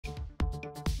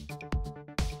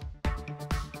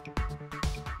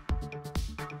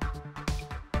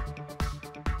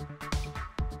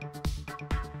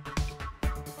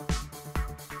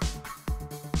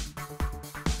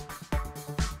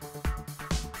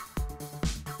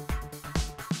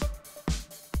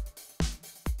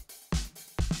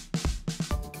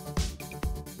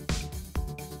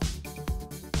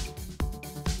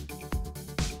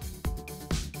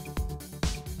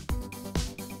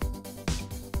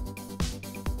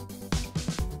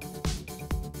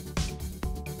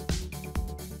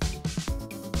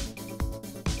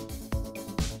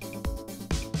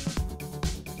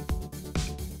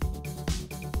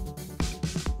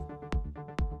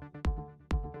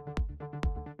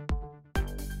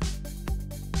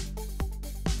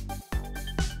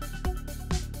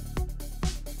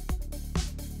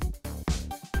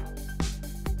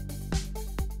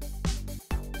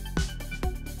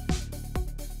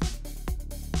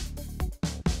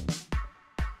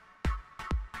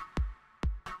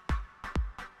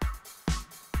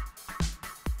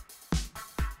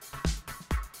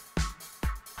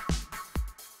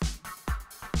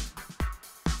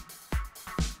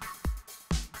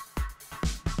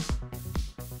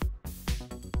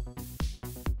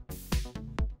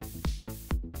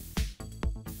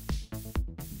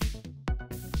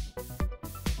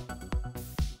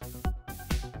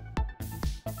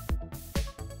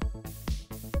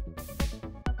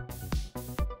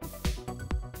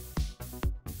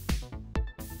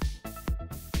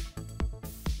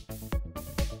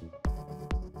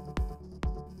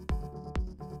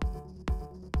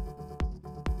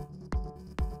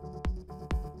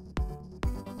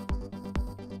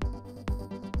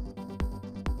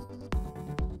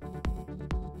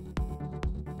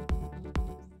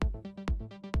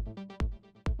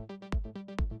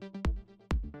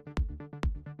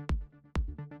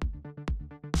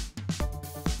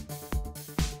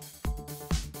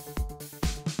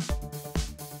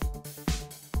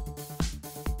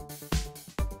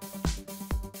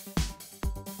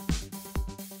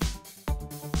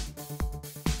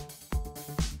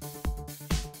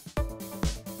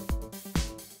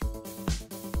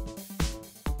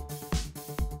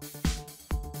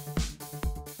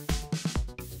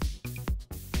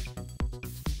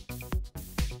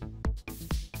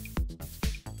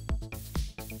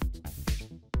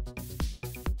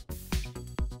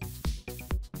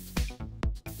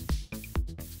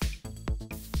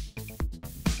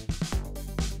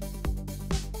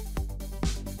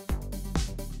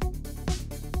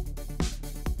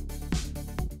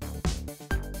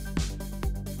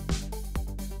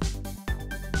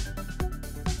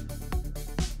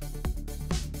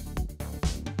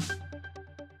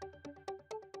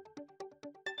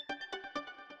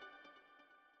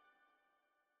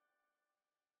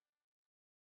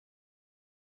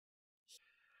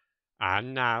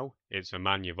And now, it's the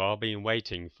man you've all been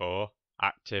waiting for,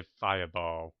 Active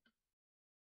Fireball.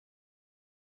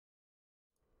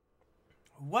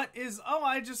 What is... Oh,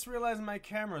 I just realized my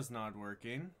camera's not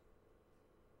working.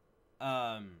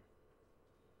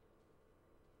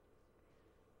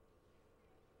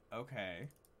 Okay.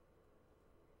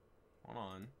 Hold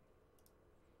on.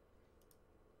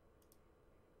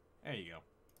 There you go.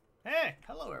 Hey,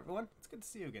 hello everyone. It's good to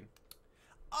see you again.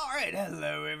 Alright,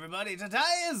 hello everybody.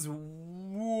 Today is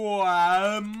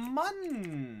Monday,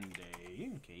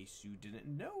 in case you didn't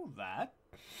know that.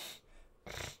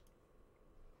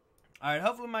 Alright,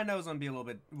 hopefully my nose won't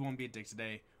be a dick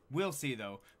today. We'll see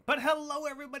though. But hello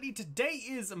everybody, today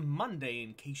is Monday.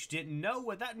 In case you didn't know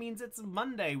what that means, it's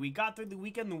Monday. We got through the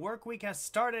weekend, the work week has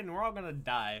started, and we're all gonna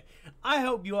die. I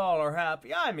hope you all are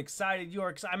happy. I'm excited, you're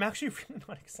excited. I'm actually really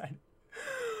not excited.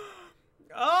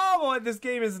 Oh boy, this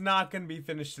game is not gonna be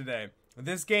finished today.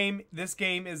 This game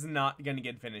is not gonna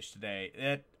get finished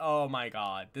today. Oh my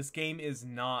god, this game is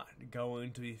not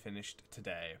going to be finished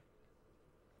today.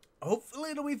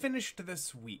 Hopefully it'll be finished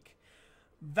this week.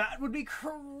 That would be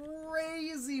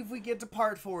crazy if we get to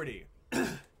part 40.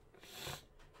 I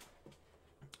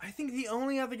think the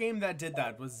only other game that did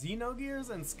that was Xenogears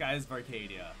and Skies of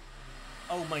Arcadia.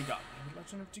 Oh my god.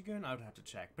 Legend of Dragoon? I would have to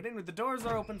check. But anyway, the doors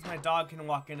are open so my dog can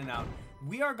walk in and out.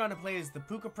 We are gonna play as the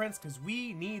Pooka Prince because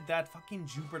we need that fucking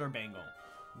Jupiter Bangle.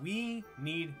 We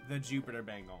need the Jupiter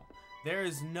Bangle. There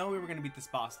is no way we're gonna beat this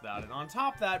boss without it. On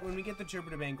top of that, when we get the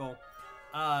Jupiter Bangle,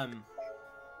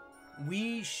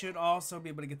 we should also be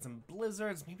able to get some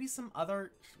blizzards, maybe some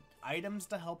other items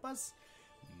to help us.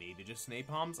 Maybe just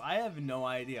napalms. I have no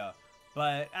idea.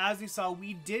 But as you saw,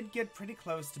 we did get pretty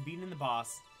close to beating the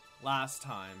boss last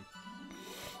time.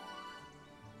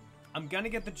 I'm gonna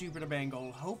get the Jupiter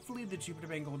Bangle. Hopefully the Jupiter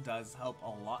Bangle does help a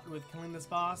lot with killing this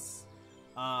boss.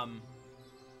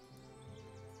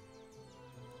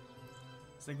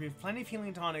 It's like we have plenty of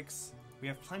healing tonics. We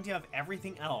have plenty of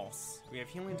everything else. We have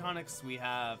healing tonics, we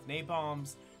have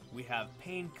napalms, we have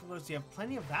painkillers, we have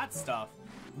plenty of that stuff.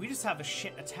 We just have a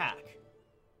shit attack.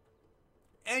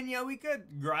 And yeah, we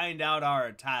could grind out our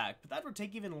attack, but that would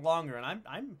take even longer, and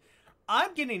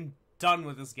I'm getting done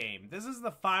with this game. This is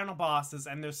the final bosses,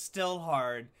 and they're still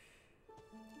hard.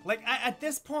 Like, at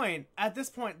this point,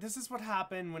 this is what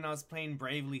happened when I was playing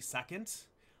Bravely Second.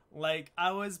 Like,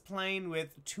 I was playing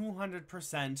with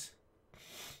 200%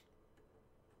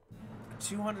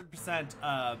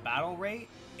 battle rate,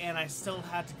 and I still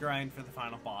had to grind for the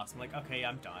final boss. I'm like, okay,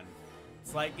 I'm done.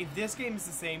 It's like, if this game is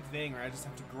the same thing, where I just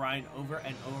have to grind over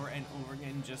and over and over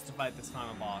again just to fight this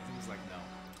final boss, it was like, no.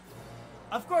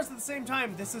 Of course, at the same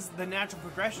time, this is the natural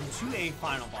progression to a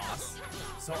final boss,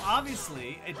 so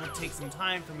obviously, it would take some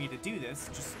time for me to do this,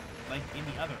 just like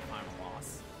any other final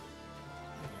boss.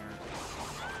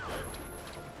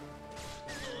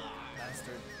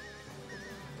 Bastard.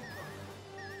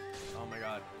 Oh my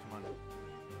god, come on.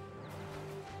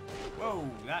 Whoa,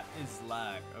 that is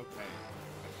lag. Okay.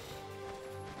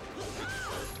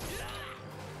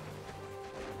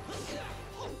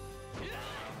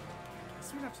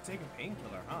 Guess we'd have to take a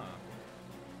painkiller, huh?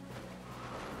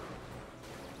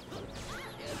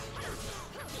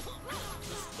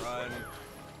 Just run.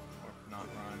 Or not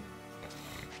run.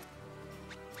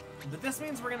 But this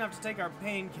means we're gonna have to take our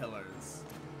painkillers.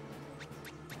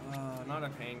 Not a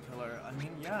painkiller. I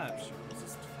mean, yeah, sure. Let's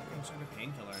just fucking shoot a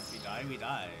painkiller. If we die, we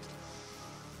die.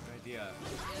 Good idea.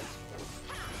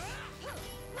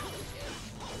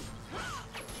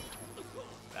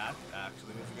 That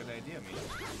actually was a good idea, me.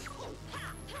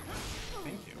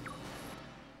 Thank you.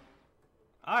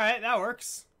 Alright, that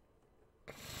works.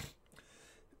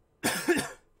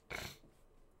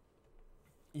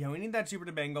 Yeah, we need that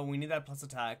Jupiter Bangle, we need that plus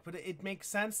attack, but it makes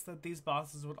sense that these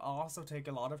bosses would also take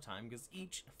a lot of time, because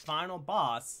each final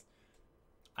boss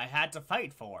I had to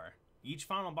fight for. Each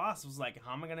final boss was like,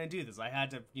 how am I gonna do this? I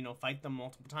had to, you know, fight them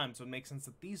multiple times, so it makes sense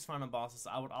that these final bosses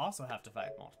I would also have to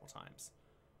fight multiple times.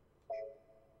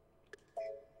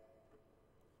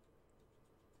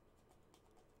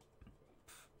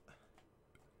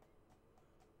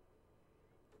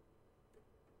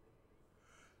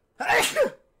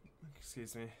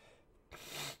 Excuse me.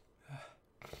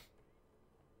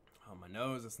 Oh, my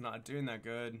nose is not doing that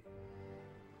good.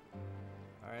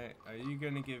 Alright, are you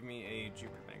gonna give me a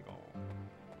Jupiter Bangle?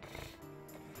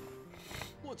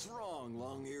 What's wrong,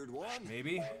 long-eared one?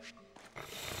 Maybe?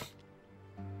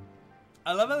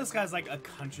 I love how this guy's like a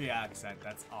country accent.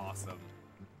 That's awesome.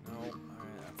 No, alright,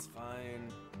 that's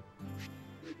fine.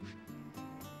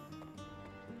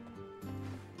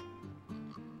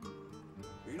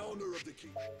 In honor of the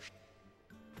king.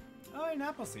 Oh, an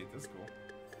apple seed. That's cool.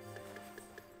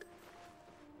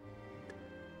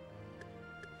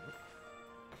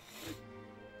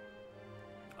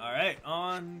 Alright,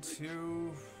 on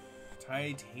to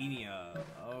Titania.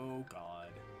 Oh god.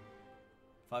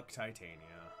 Fuck Titania.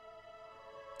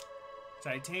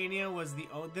 Titania was the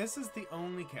this is the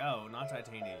only oh, not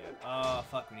Titania yet. Oh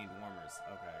fuck, we need warmers.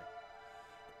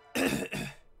 Okay.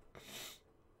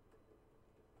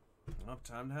 Well,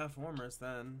 time to have warmers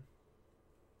then.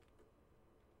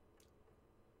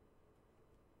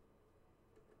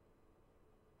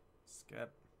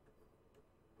 Skip.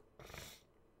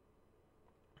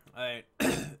 Alright.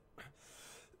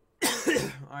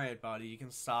 Alright, body, you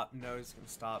can stop. Nose can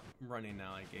stop running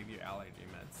now. I gave you allergy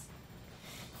meds.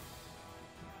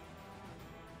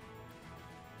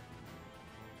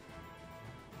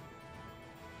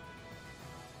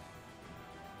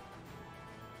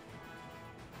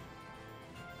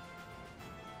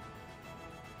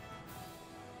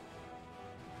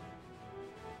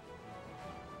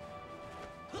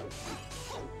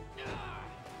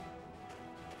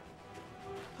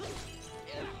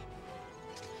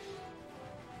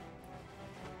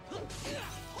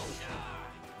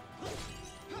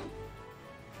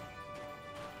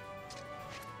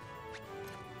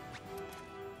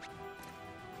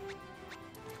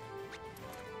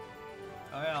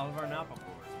 Oh yeah, all of our Napa boards.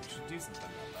 We should do something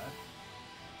about that.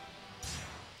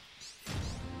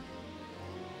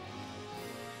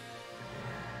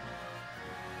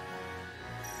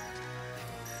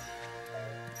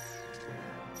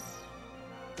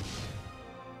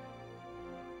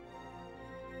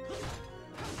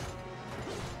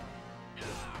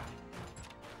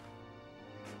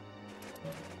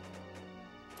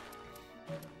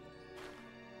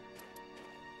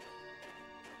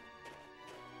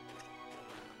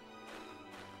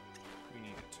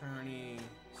 Attorney,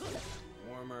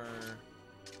 warmer.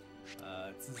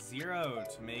 It's a 0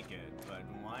 to make it, but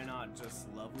why not just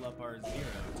level up our 0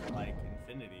 to like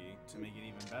infinity to make it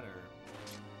even better?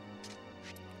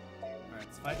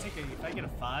 Alright, so if I get a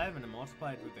 5 and I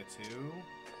multiply it with a 2,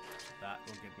 that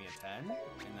will give me a 10, and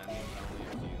that means I only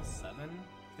have to use 7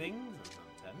 things instead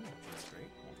of 10, which is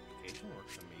great. Multiplication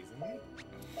works amazingly.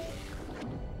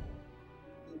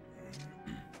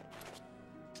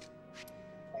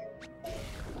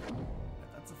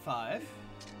 That's a 5.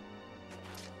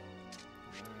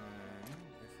 And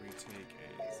if we take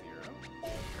a 0,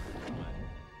 1,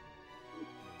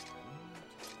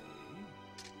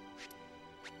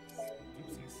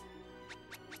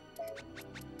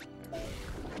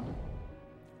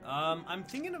 I'm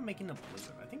thinking of making a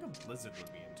blizzard. I think a blizzard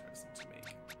would be interesting to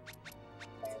make.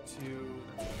 That's 2,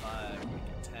 that's a 5, make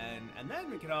it 10, and then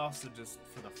we could also just,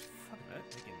 for the fuck of it,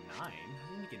 make it 9. How do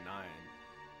you make it 9?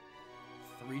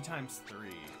 3 times 3.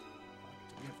 Do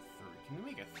we have 3? Can we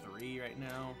make a 3 right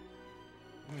now?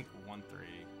 We'll make 1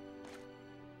 3.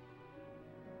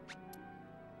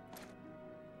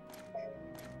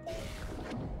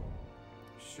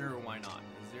 Sure, why not?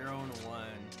 A 0 and a 1.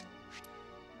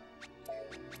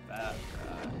 That.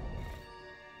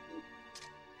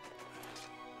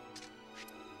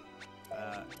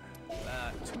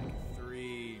 To make a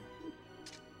 3.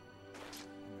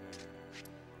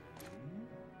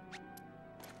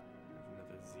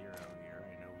 Another 0 here. I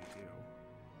know we do.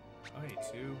 Oh, hey,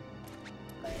 2.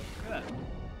 3. Look at that.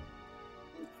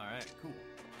 Alright, cool.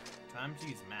 Time to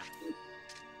use math.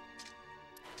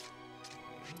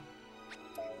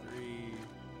 3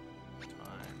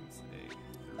 times a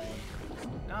 3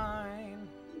 is 9.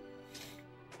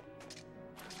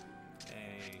 A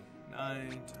 9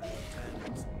 times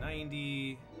 10 is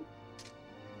 90.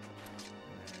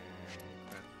 And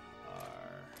equip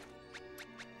our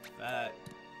that.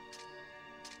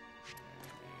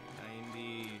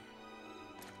 90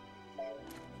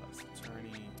 plus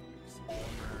attorney makes a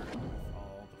warmer with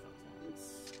all the functions.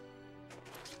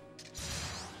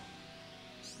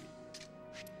 Sweet.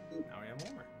 Now we have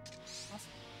warmer.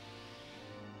 Awesome.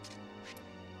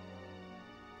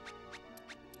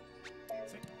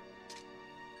 Sweet.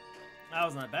 That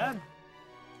was not bad.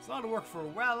 It's a lot of work for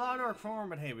warm,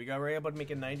 but hey, we're able to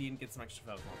make it 90 and get some extra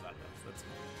Falcons out of it.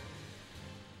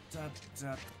 So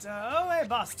that's cool. Oh, hey,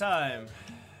 boss time!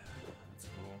 That's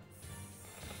cool.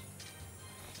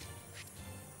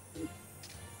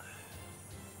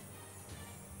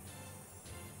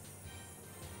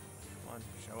 Come on,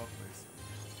 show up, please.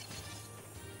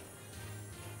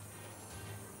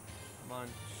 Come on,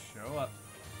 show up.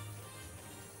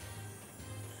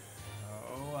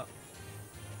 Show up.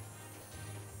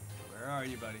 Where are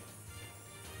you, buddy?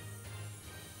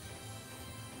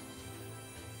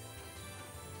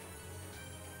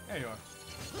 There you are.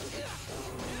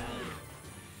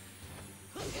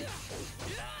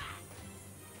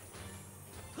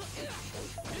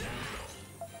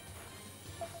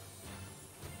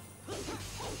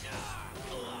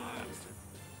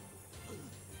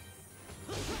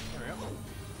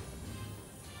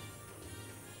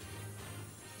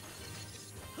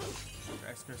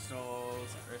 X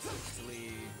crystals,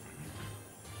 crystally.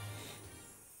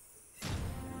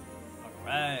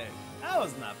 Alright, that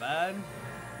wasn't that bad.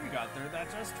 We got through that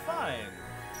just fine.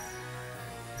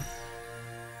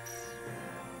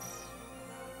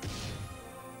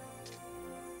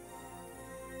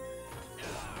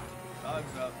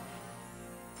 Dogs up.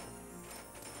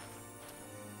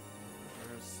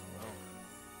 There's smoke.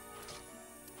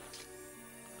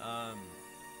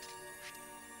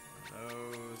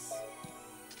 Those.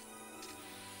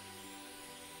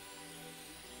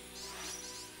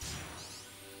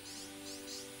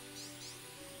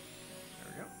 There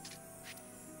we go.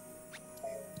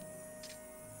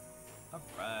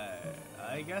 Alright,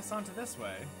 I guess onto this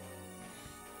way.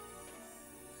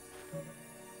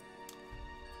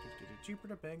 Get a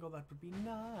Jupiter bangle, that would be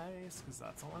nice, because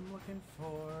that's all I'm looking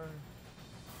for.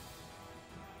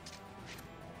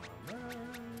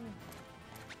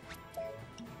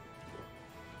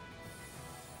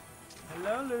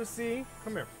 Hello, Lucy.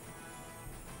 Come here.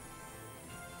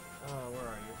 Oh, where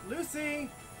are you? Lucy!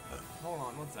 Hold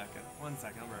on, 1 second. 1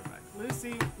 second, I'll be right back.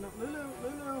 Lucy! No, Lulu!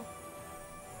 Lulu!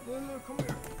 Lulu, come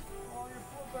here. Oh, you're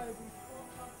poor baby.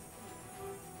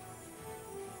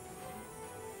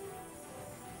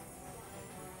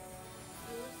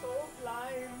 You're so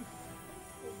blind.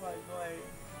 Oh my boy.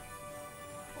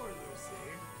 Poor Lucy.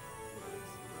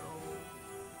 Lucy, no.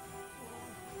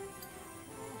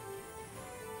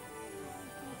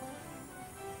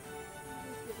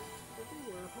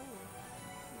 Everywhere, huh?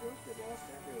 You just get lost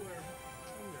everywhere. Oh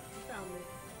no, you found me.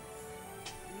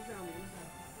 You found me.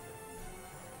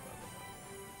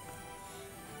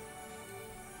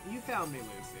 You found me,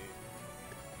 Lucy.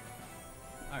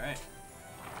 Alright.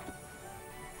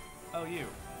 Oh, you.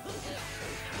 What's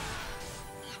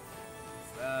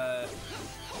that?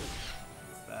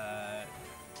 What's that?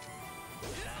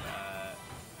 What's that?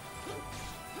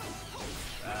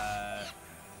 What's that?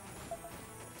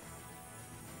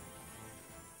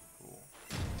 Cool.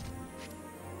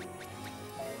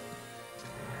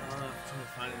 I'll have to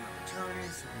find another journey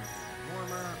so we can make it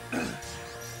warmer.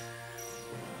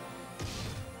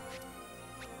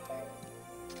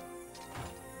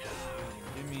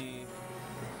 Give me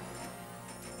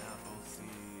apple seed.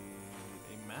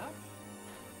 A map?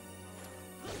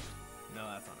 No,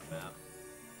 that's not a map.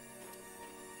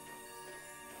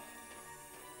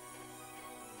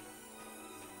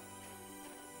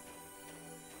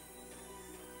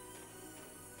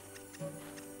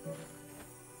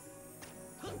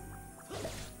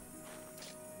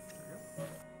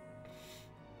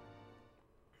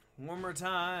 One more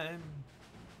time.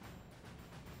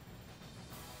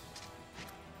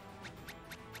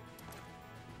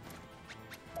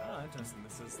 Oh, interesting.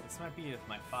 This might be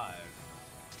my 5.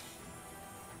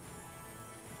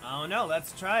 Oh no,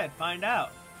 let's try it. Find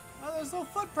out. Oh, there's little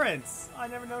footprints. I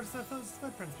never noticed those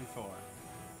footprints before.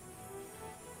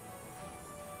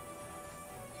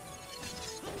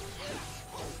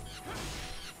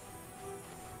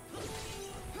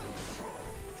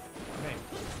 Okay.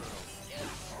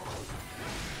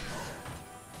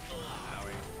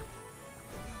 Owie.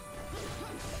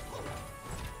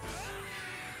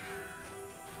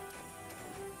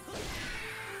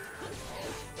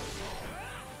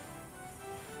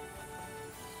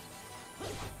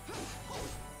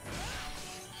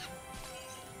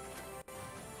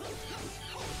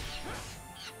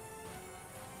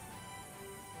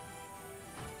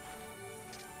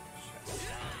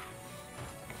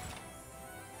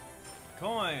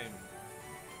 Coin.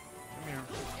 Come here.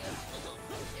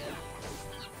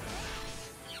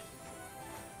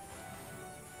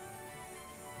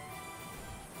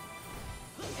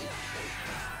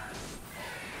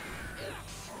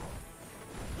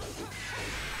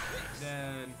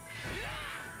 Then.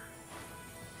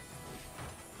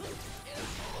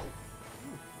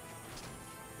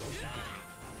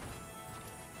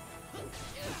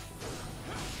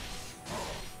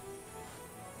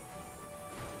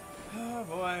 Oh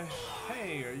boy.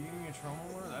 Hey, are you giving me a trauma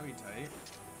war? That'd be tight.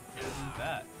 Yeah, do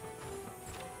that.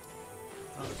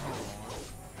 It's not a trauma war.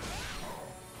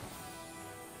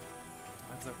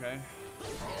 That's okay.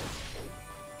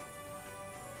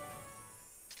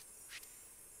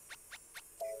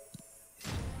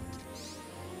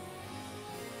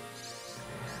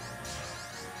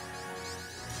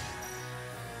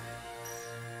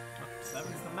 Oh,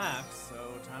 7's the max, so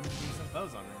time to do some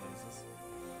bows on releases.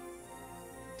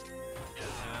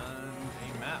 And a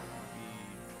map would be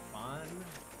fun.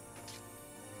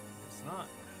 It's not.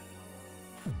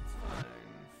 It's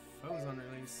fine. Foes on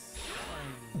release.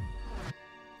 Fine.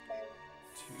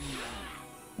 2, 3,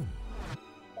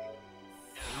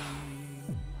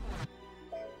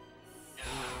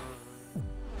 4,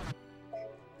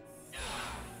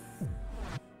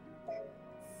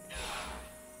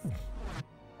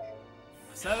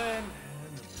 7, and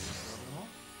the rebuild.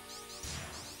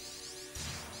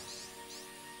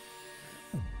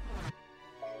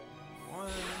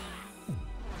 One,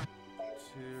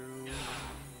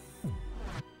 2,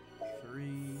 3.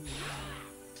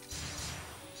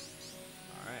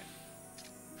 Alright.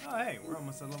 Oh hey, we're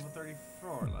almost at level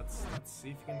 34. Let's see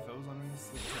if we can focus on this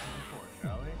 34,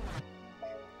 shall we?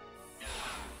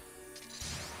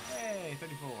 Hey,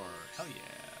 34. Hell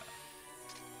yeah.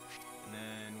 And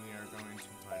then we are going to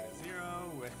find a 0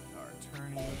 with our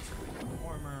turning to make it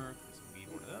warmer, because we need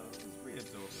one of those.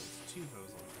 Reabsorb those 2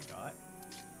 puzzles we got.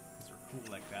 Because we're cool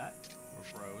like that. We're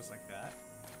bros like that.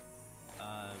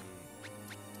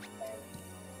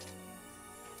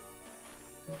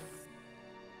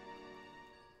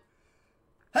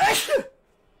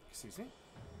 Excuse me.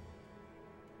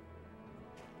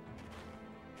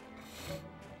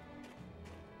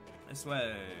 This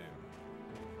way.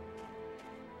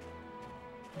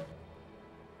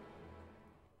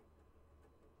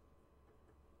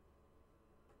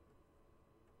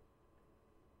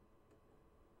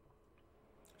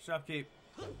 Shopkeep.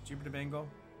 Jupiter Bangle.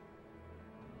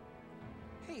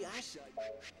 Hey, Asha.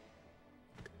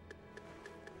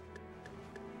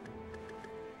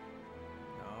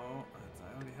 No,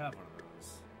 I already have one of those.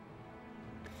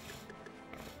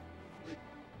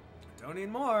 Don't need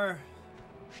more.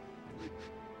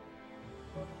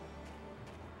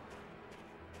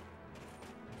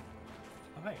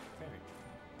 Oh hey, fairy.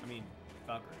 I mean,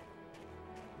 Valkyrie.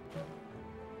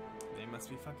 They must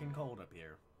be fucking cold up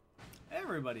here.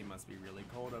 Everybody must be really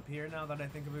cold up here now that I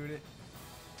think about it.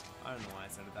 I don't know why I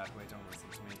said it that way, don't listen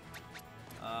to me.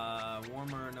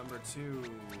 Warmer number 2.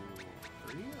 3?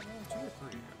 I don't know, 2 or 3. I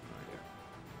have no idea.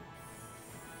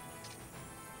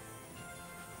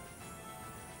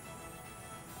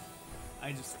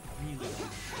 I just really don't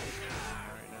want to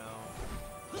right now.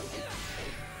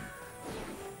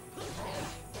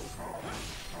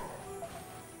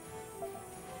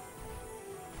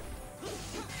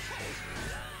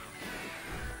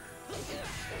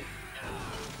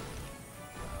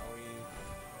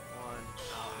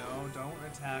 No, don't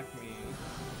attack me.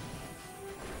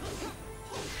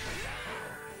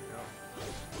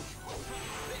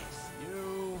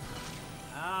 You.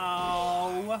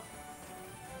 Ow.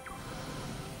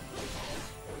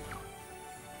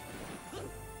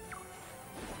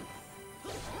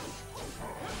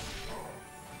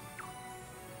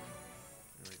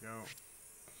 There we go.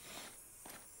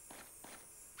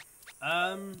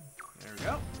 There we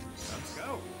go. Let's go.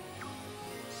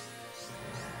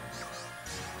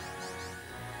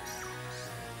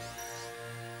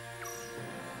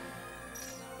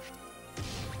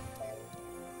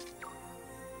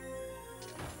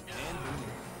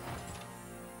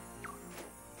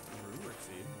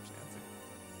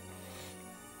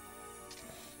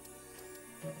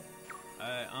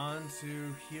 On to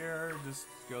here, just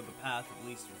go the path of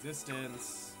least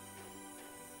resistance.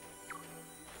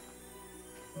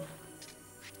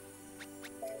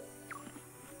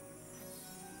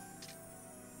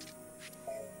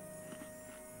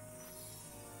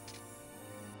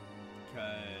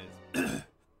 Because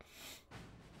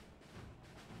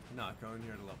not going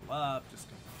here to level up, just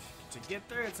to get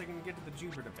there, so I can get to the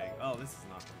Jupiter bank. Oh, this is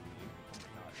not for me. Oh my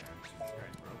god, Aaron, Jesus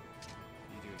Christ, bro. What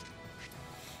are you doing?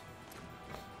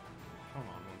 Hold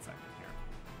on 1 second here.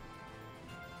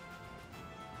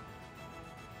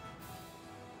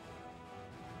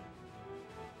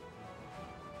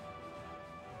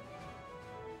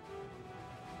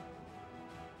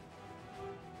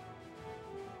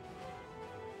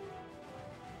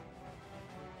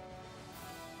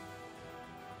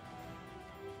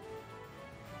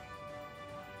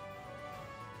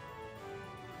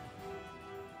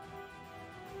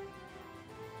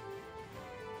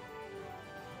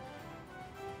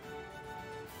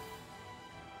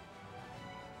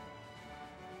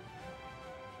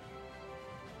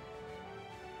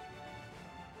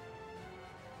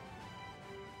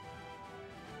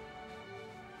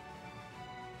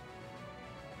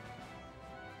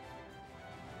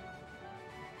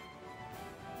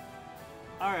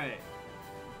 Alright.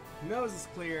 Nose is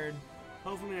cleared.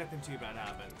 Hopefully nothing too bad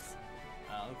happens.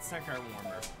 Let's check our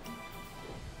warmer.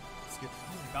 Let's get,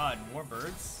 oh my god, more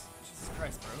birds? Jesus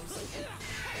Christ, bros.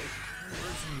 How many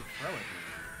birds can you throw at me?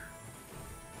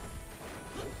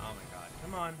 Oh my god,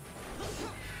 come on.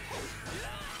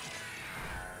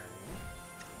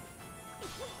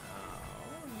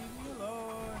 Oh, leave me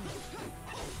alone.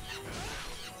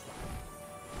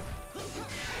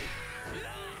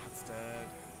 That's dead.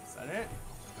 Is that it? Oh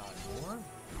my god, more?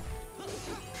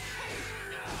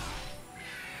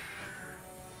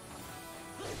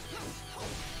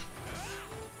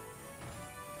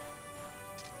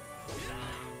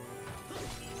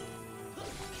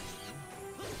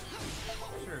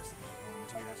 first.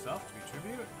 Volunteer yourself to be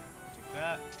tribute. Take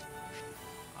that.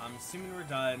 I'm assuming we're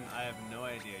done. I have no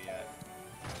idea yet.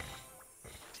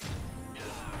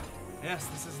 Yes,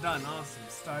 this is done. Awesome.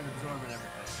 Start absorbing everything.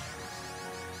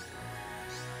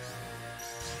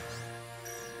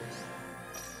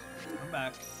 Come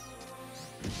back.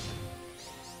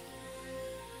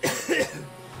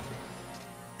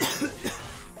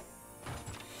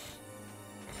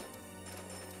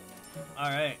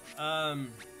 Alright, there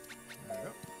we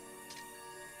go.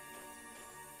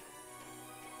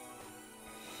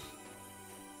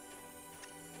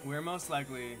 We're most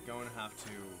likely going to have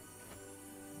to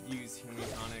use healing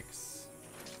tonics.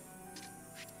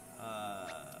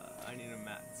 I need a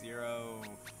mat 0.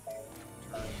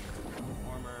 Turn into a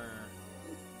warmer.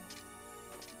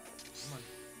 Come on.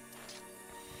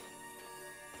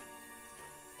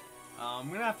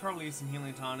 I'm gonna have to probably use some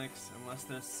healing tonics, unless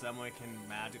there's some way I can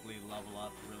magically level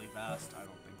up really fast. I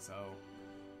don't think so.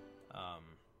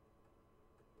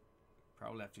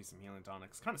 Probably have to use some healing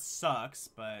tonics. Kind of sucks,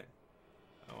 but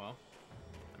oh well.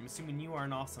 I'm assuming you are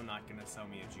also not gonna sell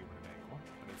me a Jupiter Bangle,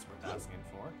 but it's worth asking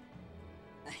for.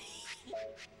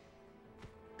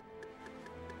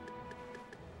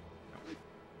 No.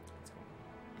 Let's go.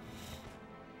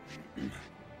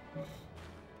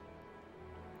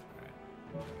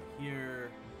 Alright.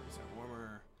 Here. Is our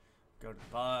warmer. Go to the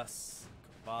boss.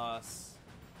 Go to boss.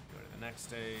 Go to the next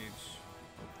stage.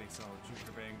 Hope they sell a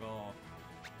Jupiter Bangle.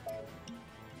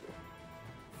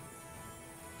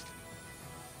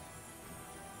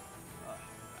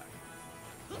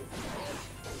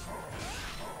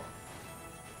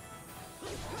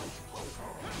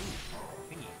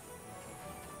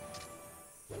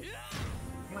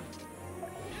 Come on.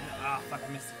 Ah, fuck,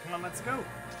 I missed it. Come on, let's go.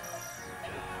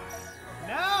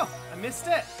 No! I missed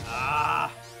it!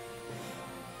 Ah!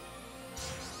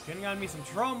 Could've gotten me some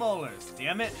troll molars,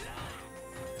 damn it!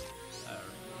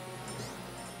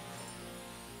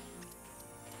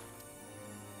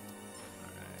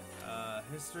 Alright,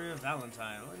 history of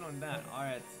Valentine. We're on that.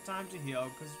 Alright, it's time to heal,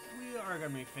 because we are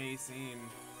gonna be facing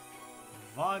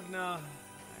Wagner,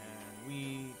 and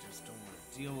we just don't want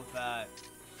to deal with that.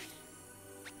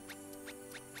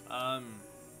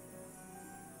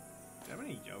 Do you have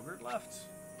any yogurt left?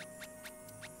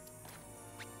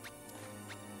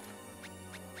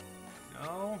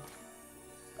 No?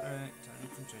 Alright, time to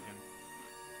eat some chicken.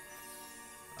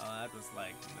 Oh, that was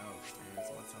like no experience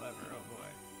whatsoever. Oh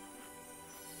boy.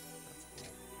 That's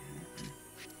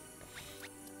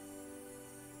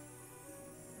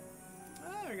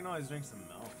cool. We can always drink some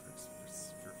milk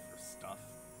for stuff.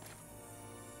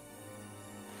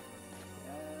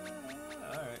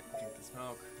 Alright, drink this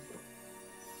milk.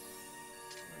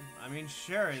 I mean,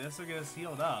 sure, this will get us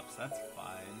healed up, so that's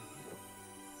fine.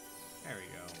 There we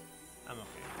go. I'm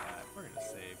okay with that. We're gonna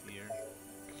save here.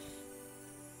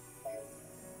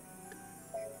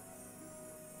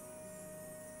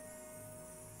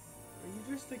 Are you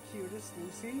just the cutest,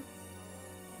 Lucy?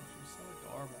 Oh, she's so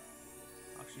adorable.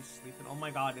 Oh, she's sleeping. Oh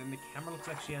my god, and the camera looks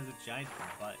like she has a giant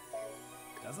butt.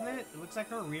 Doesn't it? It looks like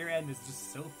her rear end is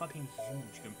just so fucking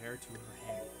huge compared to her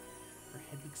head. Her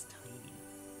head looks tiny.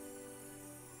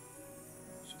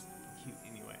 She's cute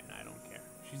anyway, and I don't care.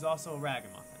 She's also a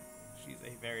ragamuffin. She's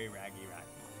a very raggy ragamuffin.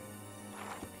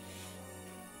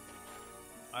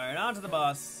 Alright, on to the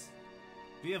boss.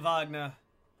 Via Wagner.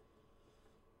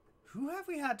 Who have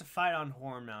we had to fight on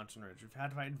Horn Mountain Ridge? We've had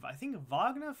to fight, I think,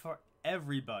 Wagner for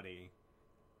everybody.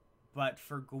 But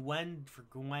for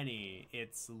Gwenny,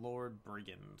 it's Lord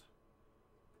Brigand.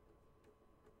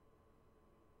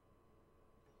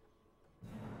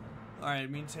 Alright,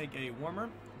 we need to take a warmer.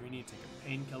 We need to take a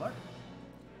painkiller.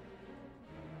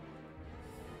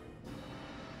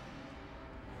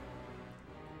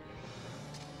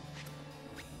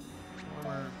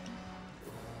 Warmer.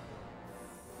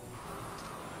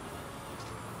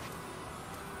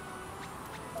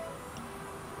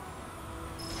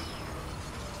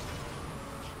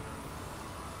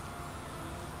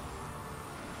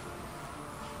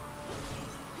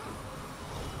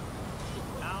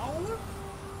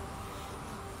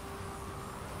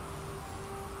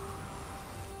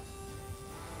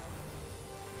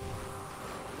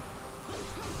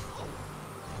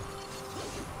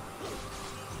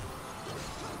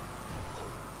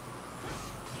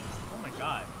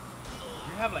 God.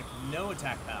 You have like no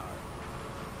attack power.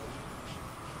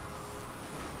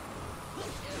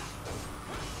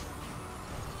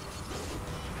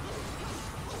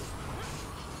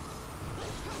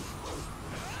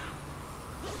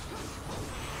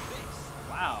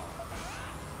 Wow.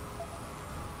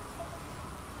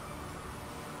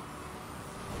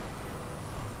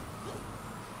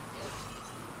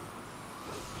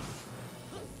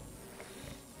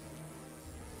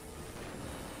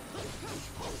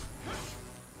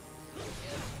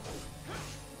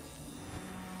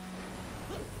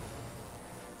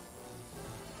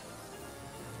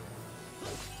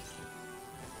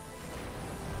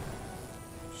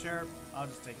 Sure, I'll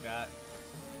just take that.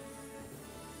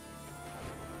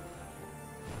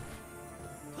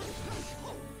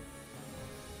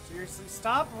 Seriously,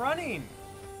 stop running!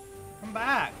 Come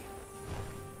back!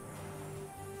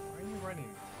 Why are you running?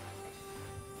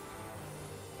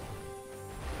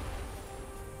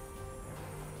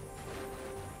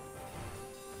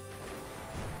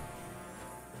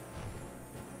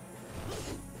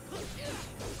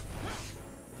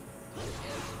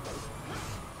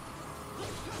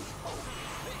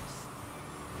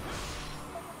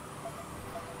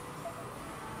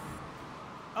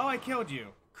 Oh, I killed you.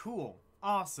 Cool.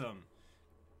 Awesome.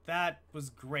 That was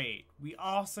great. We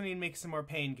also need to make some more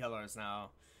painkillers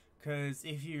now. Because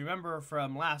if you remember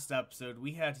from last episode,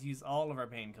 we had to use all of our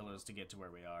painkillers to get to where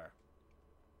we are.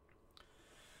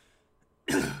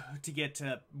 To get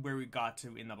to where we got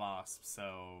to in the boss,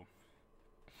 so...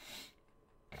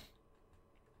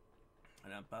 I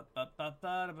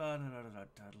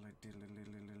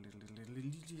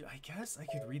guess I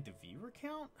could read the viewer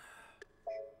count?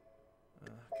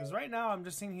 Because right now I'm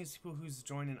just seeing these people who's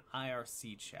joining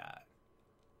IRC chat.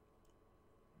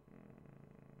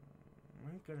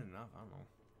 Good enough, I don't know.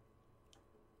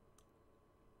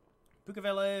 Pooka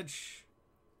Village!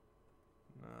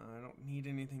 I don't need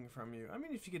anything from you. I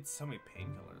mean, if you get so many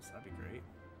painkillers, that'd be great.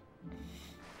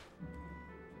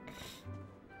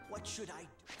 What should I do?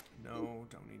 No,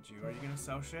 don't need you. Are you gonna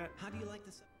sell shit? How do you like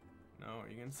this? No, are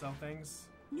you gonna sell things?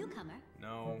 Newcomer.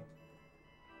 No.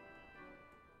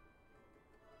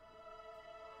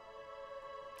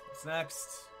 What's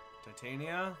next?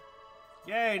 Titania?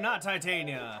 Yay, not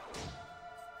Titania!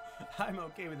 I'm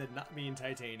okay with it not being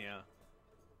Titania.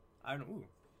 I don't. Ooh,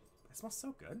 it smells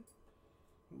so good.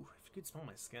 Ooh, if you could smell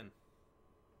my skin.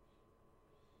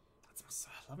 That smells so,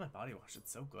 I love my body wash.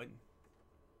 It's so good.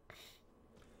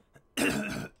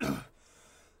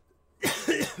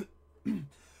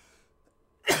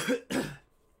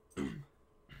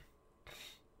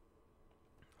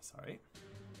 Sorry.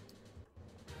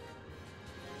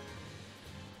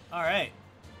 All right.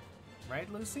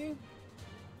 Right, Lucy?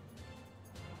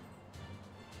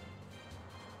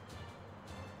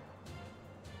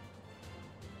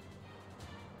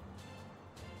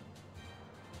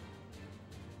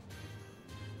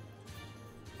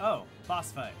 Oh,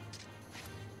 boss fight.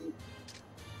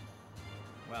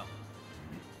 Well.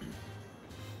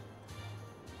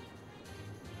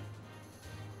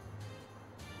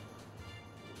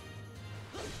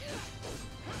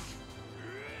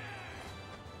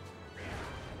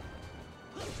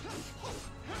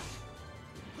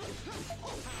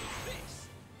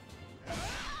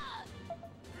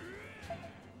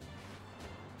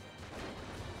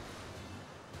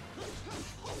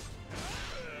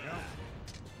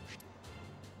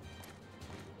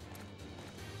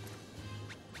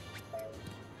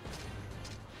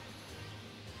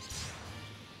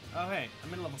 Oh hey,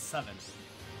 I'm in level 7.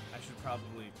 I should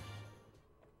probably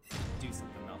do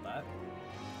something about that.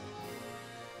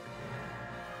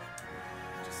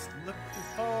 Just looking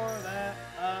for that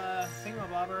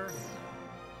thingamabobber. Ooh,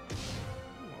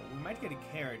 we might get a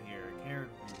carrot here. A carrot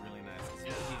would be really nice. Let's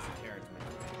use a carrot to make it.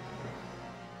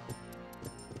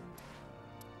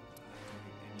 I don't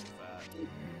need any of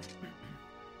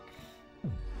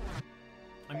that.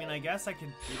 I mean, I guess I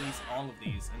could release all of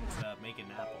these and make an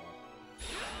apple.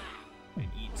 And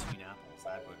eat 2 apples.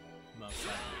 That would most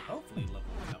likely, hopefully, level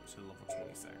me up to level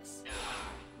 26.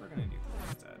 We're gonna do this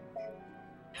instead.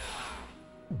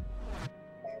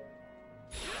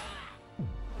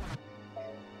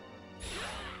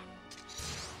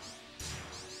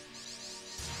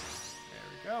 There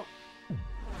we go.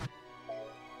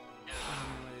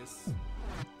 Anyways.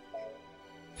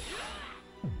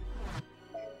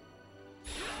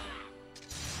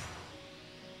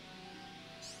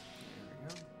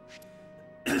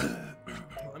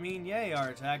 I mean, yay, our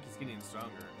attack is getting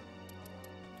stronger.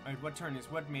 Alright, what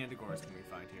manticores can we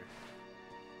find here?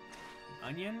 An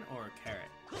onion or a carrot?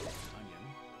 Onion.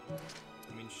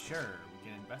 I mean, sure, we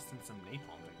can invest in some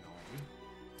napalm technology.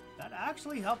 That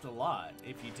actually helped a lot,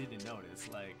 if you didn't notice.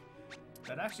 Like,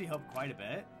 that actually helped quite a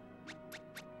bit.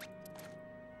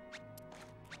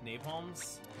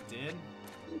 Napalms did.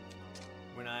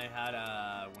 When I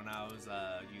was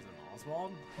using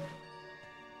Oswald.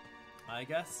 I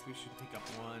guess we should pick up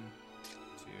 1,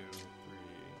 2, 3.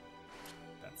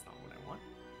 That's not what I want,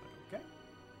 but okay.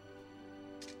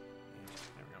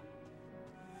 And there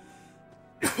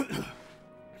we go.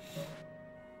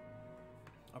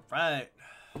 All right.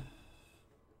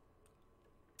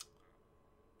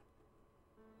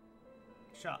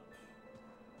 Shop.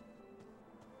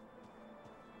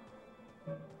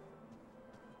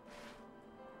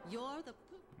 You're the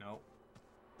Nope.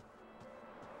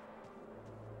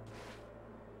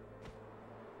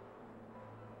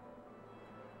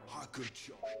 Ah, good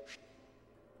job.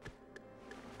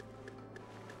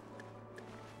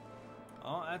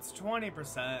 Oh, that's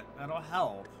 20%. That'll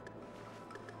help.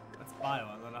 Let's buy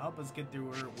one. That'll help us get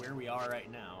through where we are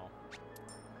right now.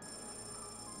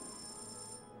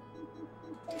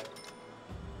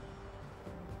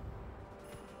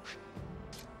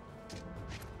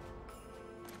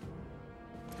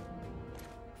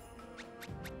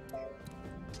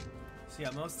 So yeah,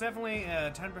 most definitely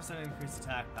 10% increased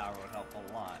attack power would help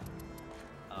a lot.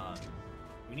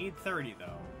 We need 30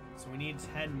 though, so we need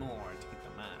 10 more to get the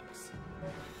max.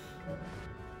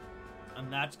 And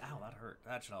that, ow, that hurt.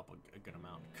 That should help a good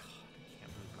amount. God, I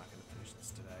can't believe we're not gonna finish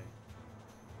this today.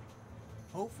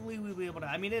 Hopefully we'll be able to.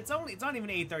 I mean, it's not even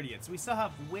 8:30 yet, so we still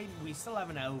have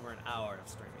over an hour of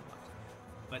streaming left.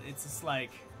 But it's just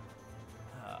like,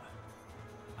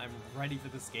 I'm ready for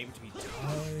this game to be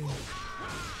done.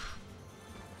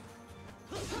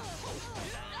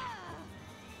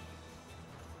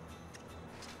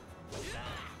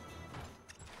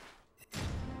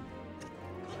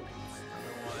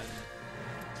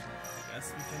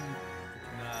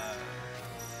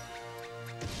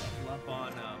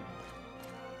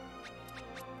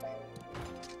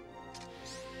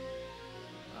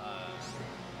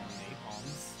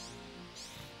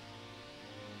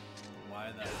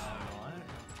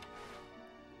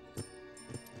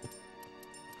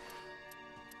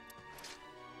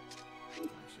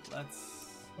 Let's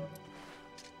get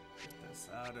this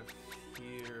out of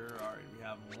here. Alright, we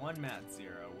have one Mat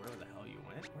Zero. Where the hell you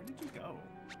went? Where did you go?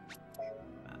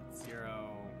 Mat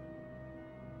Zero.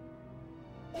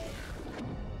 7,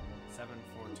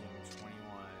 14, 21.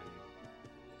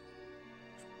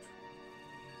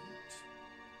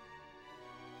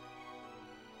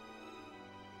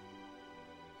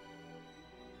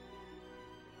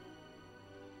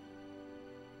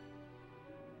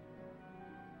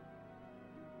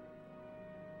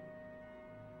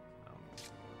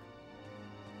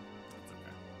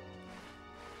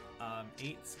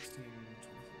 8, 16,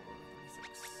 24, 36.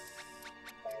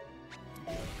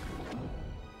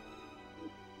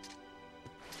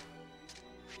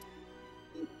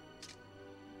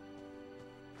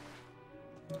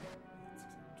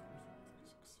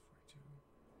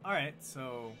 Alright,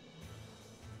 so...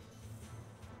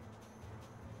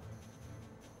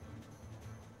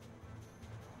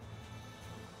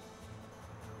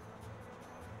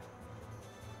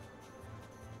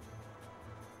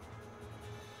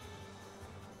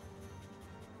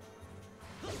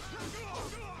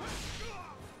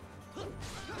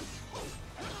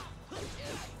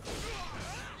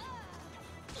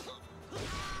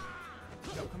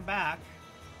 Don't come back.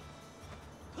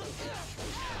 I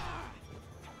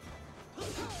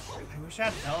wish I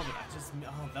had Velvet.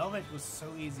 Velvet was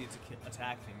so easy to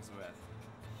attack things with.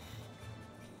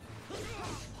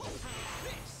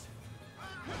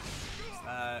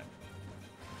 Come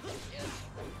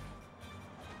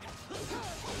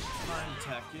on,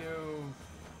 attack you.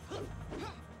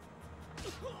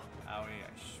 Owie, I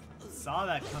saw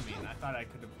that coming. I thought I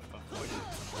could have avoided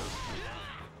it somehow.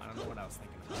 I don't know what I was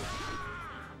thinking about.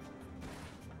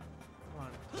 Come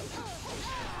on.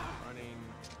 Running.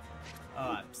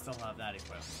 Oh, I still have that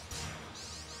equipped.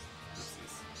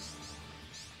 Oopsies.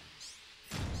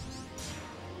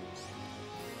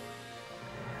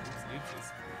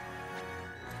 Oopsies.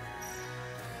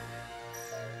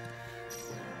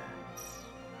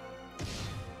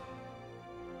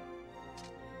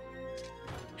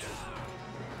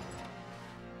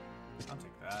 I'll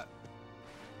take that.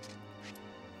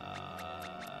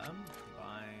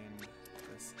 Combine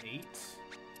this 8.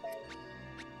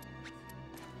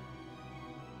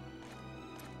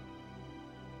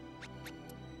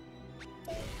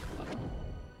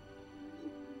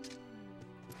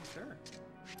 Sure.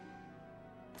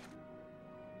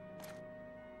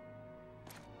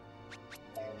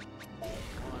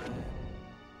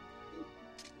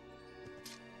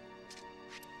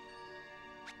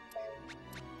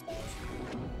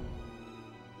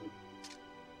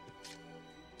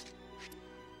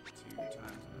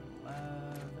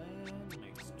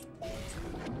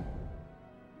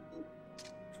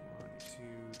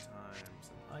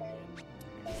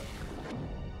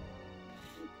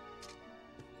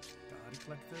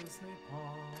 Collect those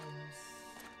napalms.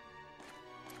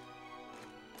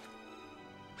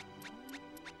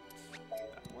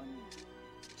 That one.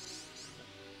 Is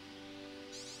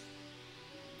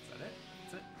that it?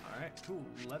 That's it? Alright, cool.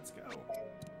 Let's go.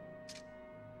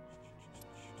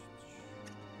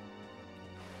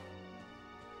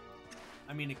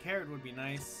 I mean, a carrot would be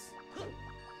nice.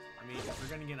 I mean, if we're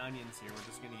gonna get onions here, we're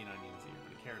just gonna get onions here,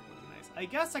 but a carrot would be nice. I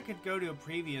guess I could go to a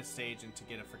previous stage and to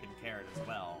get a freaking carrot as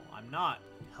well. I'm not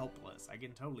helpless. I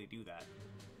can totally do that.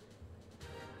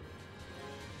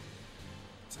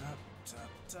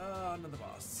 Another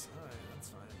boss. Alright, that's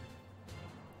fine.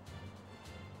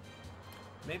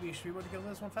 Maybe you should be able to kill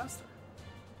this one faster.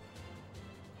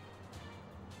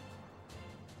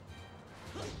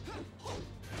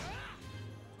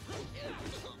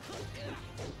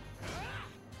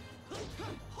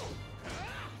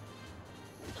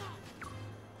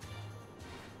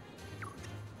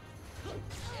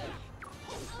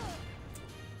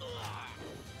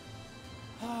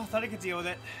 Oh, thought I could deal with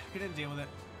it. Couldn't deal with it.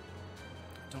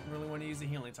 Don't really want to use a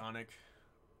healing tonic.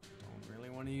 Don't really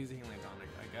want to use a healing tonic.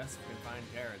 I guess we can find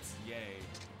carrots. Yay.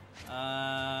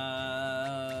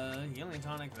 Healing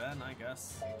tonic then, I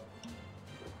guess.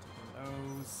 Taking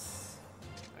those.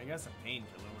 I guess a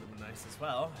painkiller would have been nice as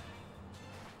well.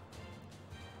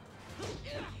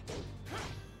 Attack you.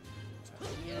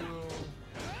 Attack you.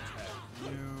 Attack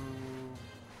you.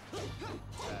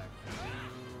 Attack you.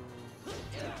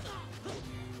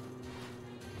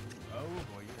 Oh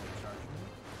boy, you're gonna charge me.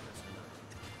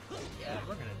 Yeah,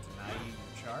 we're gonna deny you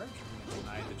your charge. We're gonna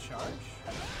deny the charge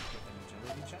with an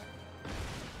agility check.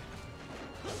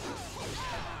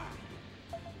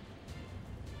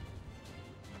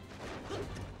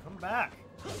 Come back.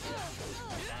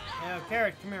 Yeah,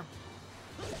 carrot, come here.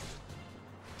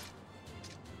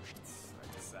 That's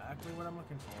exactly what I'm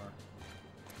looking for.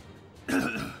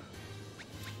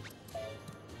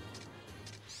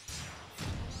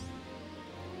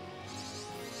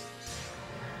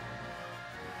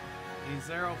 A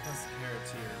 0 plus carrot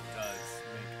here does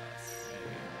make us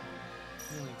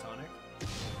a healing tonic.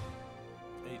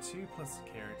 A 2 plus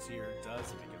carrot here does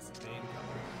make us a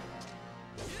painkiller.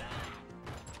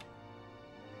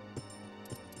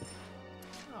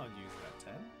 I'll use that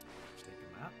 10. Take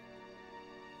a map.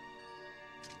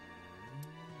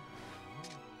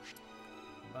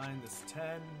 Combine this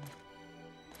 10.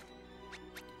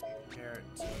 Carrot,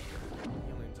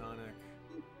 healing tonic.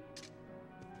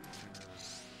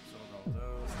 Absorb all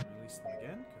those and release them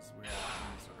again because we're at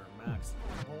sort of max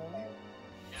level.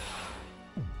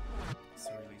 So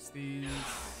release these.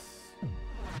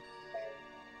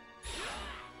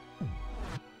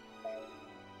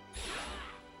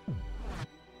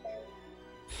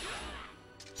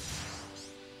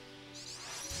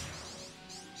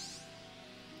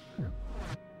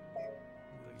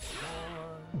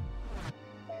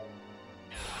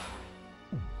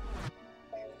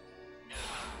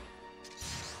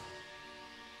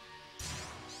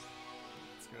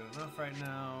 Right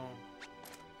now,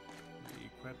 we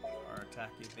equip our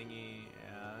attacky thingy,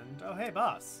 and oh hey,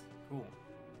 boss! Cool.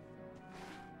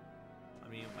 I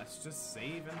mean, let's just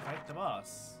save and fight the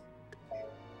boss.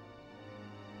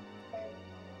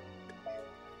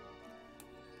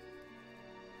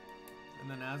 And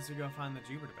then as we go find the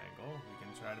Jupiter Bangle, we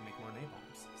can try to make more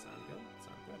napalms. Sound good?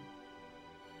 Sound good.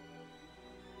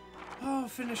 Oh,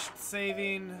 finished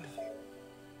saving.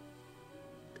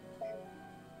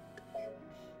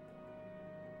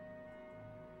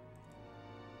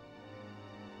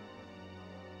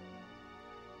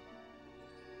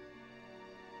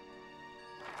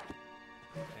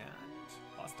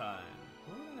 Time.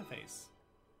 Who are we gonna face?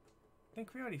 I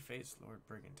think we already faced Lord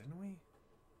Brigand, didn't we?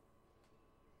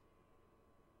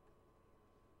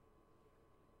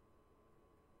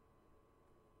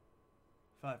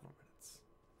 Five more minutes.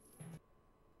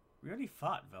 We already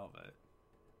fought Velvet.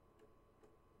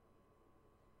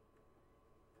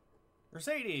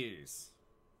 Mercedes!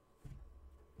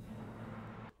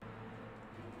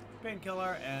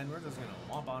 Painkiller, and we're just gonna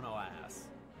womp on our ass.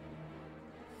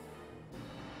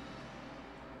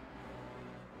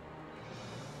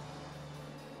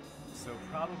 So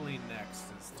probably next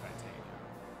is Titanium.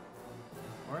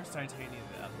 Or is Titanium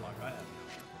the epilogue? I have no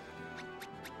idea.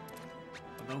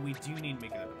 Although we do need to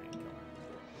make another painkiller.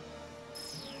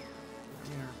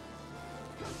 Here.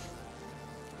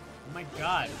 Oh my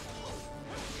god!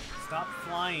 Stop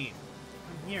flying!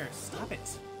 Come here, stop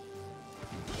it!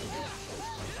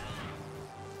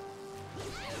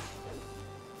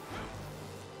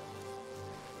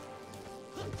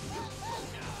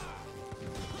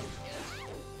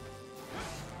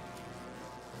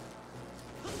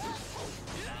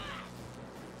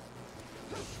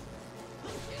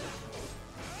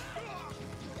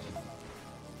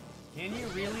 Can you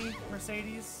really,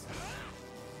 Mercedes?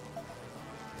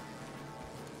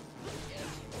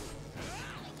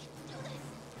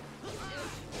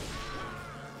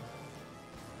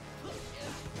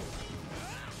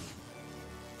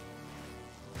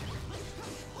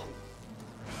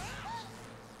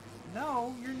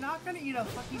 not gonna eat a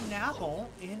fucking apple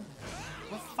in...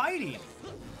 We're fighting.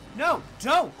 No,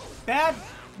 don't! Bad...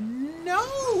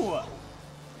 No!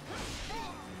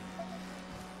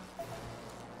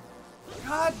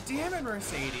 God damn it,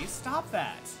 Mercedes. Stop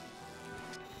that.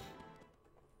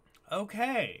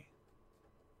 Okay.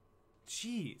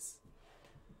 Jeez.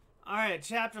 Alright,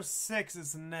 chapter 6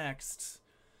 is next.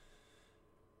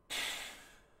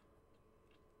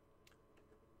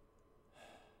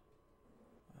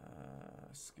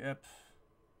 Skip.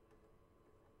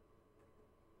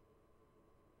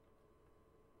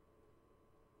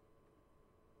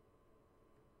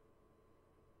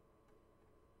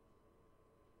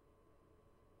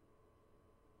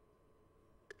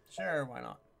 Sure, why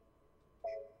not?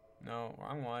 No,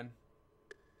 wrong one.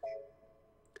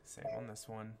 Save on this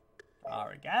one. There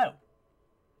we go.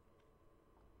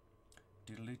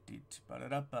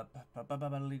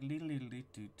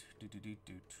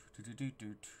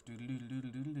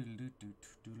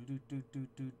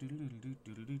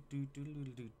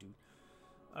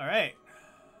 All right.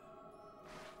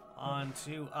 On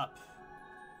to up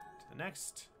to the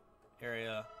next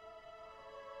area,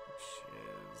 which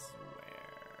is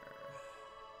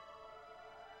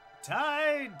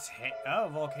where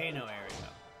volcano area.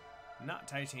 Not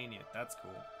Titania. That's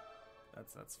cool.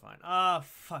 That's fine. Ah,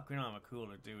 fuck. We don't have a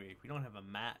cooler, do we? We don't have a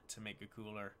mat to make a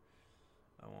cooler.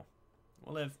 Oh well.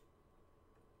 We'll live.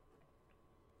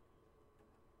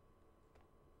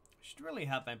 I should really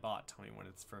have my bot tell me when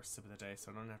it's first sip of the day,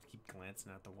 so I don't have to keep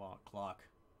glancing at the clock.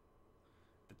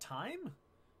 The time?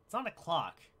 It's not a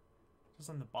clock. It's just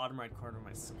on the bottom right corner of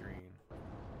my screen.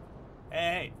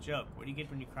 Hey, joke. What do you get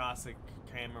when you cross a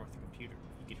camera with a computer?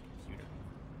 You get a computer.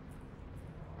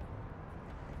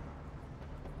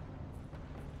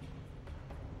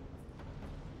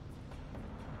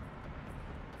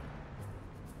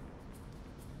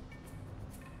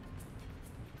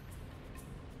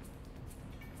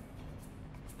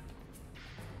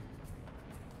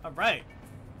 All right.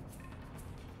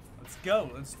 Let's go.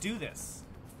 Let's do this.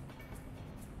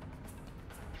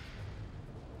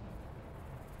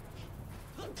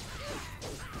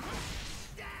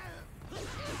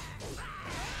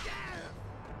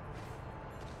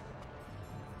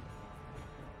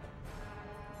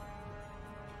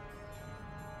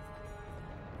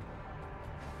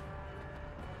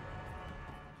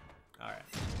 All right.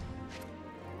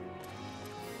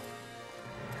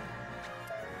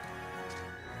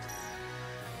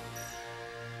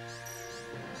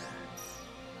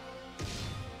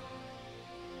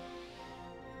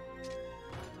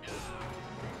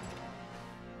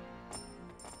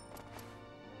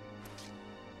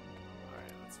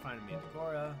 Find me at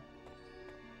Agora.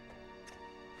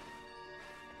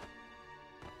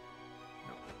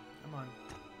 No, come on.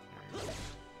 There you go.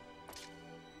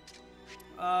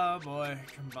 Oh boy,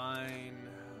 combine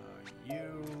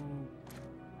you,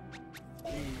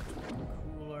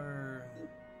 cooler.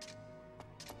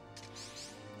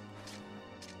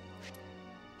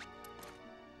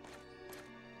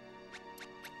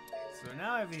 So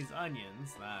now I have these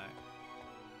onions that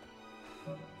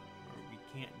we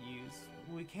can't use.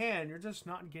 We can, you're just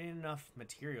not getting enough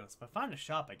materials. But find a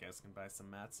shop, I guess, can buy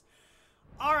some mats.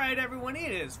 Alright, everyone,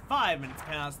 it is 5 minutes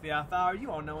past the half hour.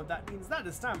 You all know what that means. That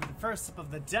is time for the first sip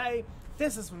of the day.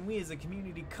 This is when we as a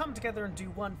community come together and do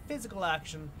one physical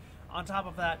action. On top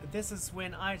of that, this is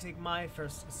when I take my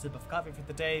first sip of coffee for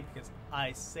the day because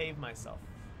I save myself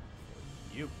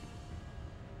for you.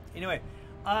 Anyway,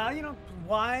 you know,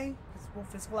 why? Well,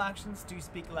 physical actions do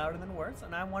speak louder than words,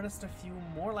 and I want us to feel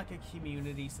more like a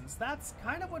community, since that's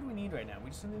kind of what we need right now.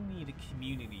 We just need a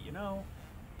community, you know?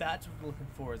 That's what we're looking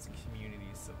for as a community,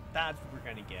 so that's what we're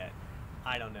gonna get.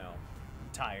 I don't know. I'm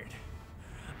tired.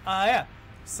 Yeah.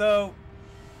 So,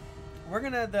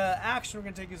 the action we're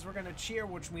gonna take is we're gonna cheer,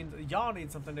 which means y'all need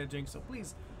something to drink, so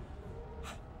please,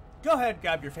 go ahead,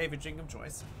 grab your favorite drink of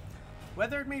choice.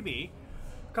 Whether it may be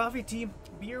coffee, tea,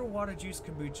 beer, water, juice,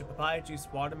 kombucha, papaya juice,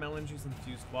 watermelon juice,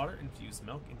 infused water, infused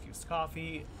milk, infused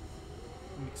coffee,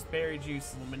 mixed berry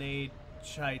juice, lemonade,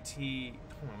 chai tea.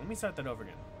 Hold on, let me start that over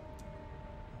again.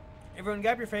 Everyone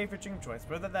grab your favorite drink of choice,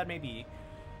 whether that may be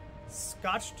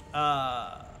scotch,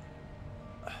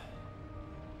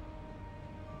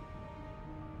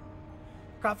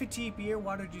 coffee, tea, beer,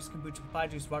 water, juice, kombucha, papaya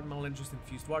juice, watermelon juice,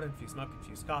 infused water, infused milk,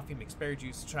 infused coffee, mixed berry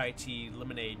juice, chai tea,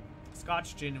 lemonade,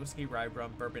 scotch, gin, whiskey, rye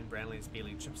rum, bourbon, Brandy's,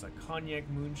 Bailey, chips like cognac,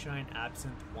 moonshine,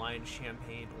 absinthe, wine,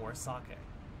 champagne, or sake.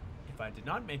 If I did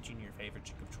not mention your favorite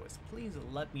drink of choice, please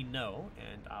let me know,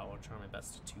 and I will try my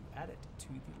best to add it to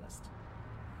the list.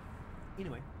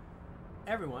 Anyway,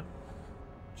 everyone,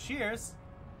 cheers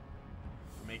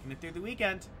for making it through the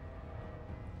weekend.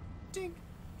 Ding.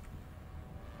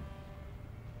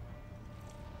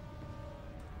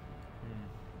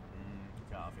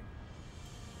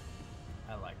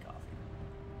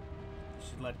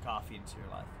 blood coffee into your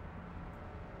life.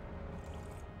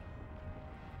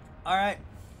 Alright,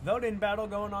 vote-in battle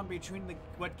going on between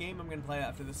what game I'm going to play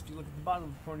after this. If you look at the bottom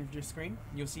of the corner of your screen,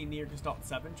 you'll see Nier Gestalt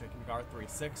 7, Drakengard 3,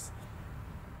 6.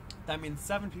 That means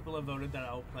 7 people have voted that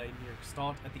I will play Nier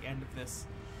Gestalt. At the end of this,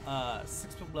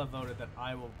 6 people have voted that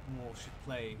I should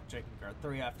play Drakengard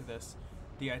 3 after this.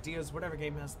 The idea is whatever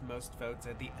game has the most votes,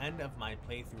 at the end of my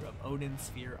playthrough of Odin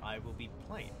Sphere, I will be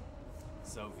playing.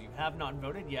 So if you have not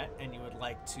voted yet, and you would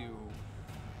like to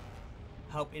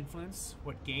help influence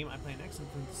what game I play next,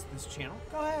 influence this channel,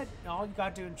 go ahead. All you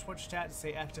gotta do in Twitch chat is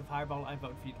say Active Fireball, I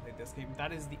vote for you to play this game.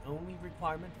 That is the only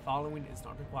requirement. Following is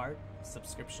not required.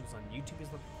 Subscriptions on YouTube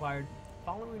is not required.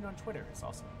 Following on Twitter is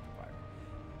also not required.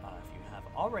 If you have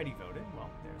already voted, well,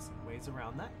 there's some ways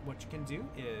around that. What you can do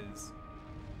is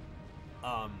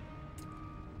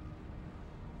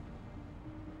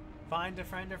find a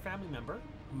friend or family member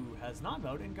who has not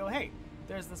voted and go, hey,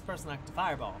 there's this person Active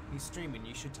Fireball. He's streaming.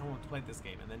 You should tell him to play this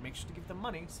game. And then make sure to give them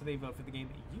money so they vote for the game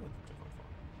that you want them to vote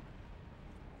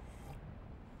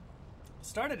for.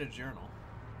 Started a journal.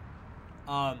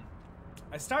 I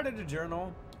started a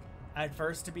journal at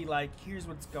first to be like, here's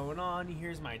what's going on.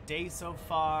 Here's my day so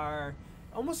far.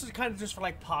 Almost kind of just for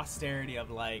like posterity of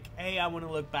like, hey, I want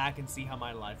to look back and see how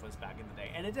my life was back in the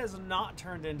day. And it has not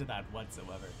turned into that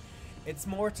whatsoever. It's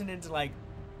more turned into like,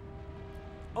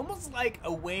 almost like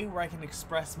a way where I can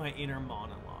express my inner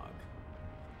monologue.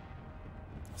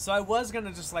 So I was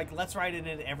gonna just like, let's write in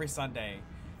it every Sunday.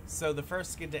 So the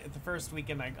first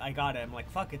weekend I got it, I'm like,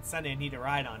 fuck, it's Sunday, I need to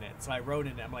write on it. So I wrote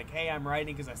in it, I'm like, hey, I'm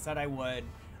writing because I said I would.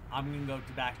 I'm gonna go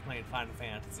back to playing Final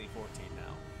Fantasy 14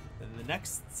 now. Then the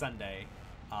next Sunday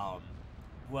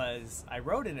was, I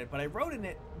wrote in it, but I wrote in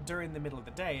it during the middle of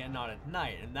the day and not at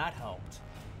night, and that helped.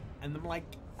 And I'm like,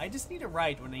 I just need to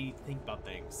write when I need to think about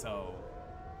things, so...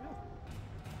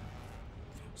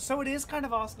 So it is kind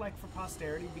of also like for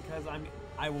posterity because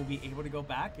I will be able to go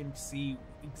back and see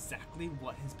exactly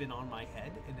what has been on my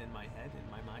head and in my head, in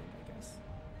my mind, I guess.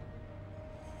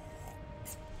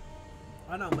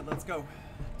 I know, but let's go.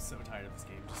 I'm so tired of this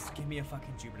game. Just give me a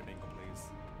fucking Jupiter Bingle, please.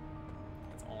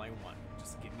 That's all I want.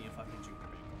 Just give me a fucking Jupiter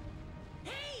Bingle.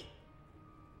 Hey!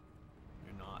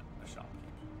 You're not a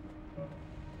shopkeep.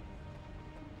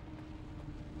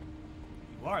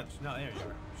 You are. No, there you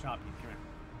are. Shopkeep, come here.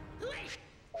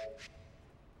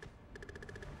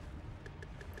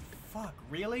 Fuck,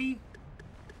 really?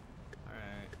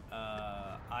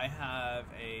 Alright, I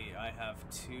have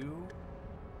 2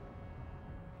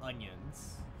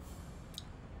 onions.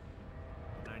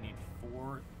 And I need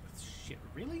 4, shit,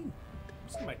 really? I'm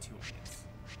just gonna buy 2 onions.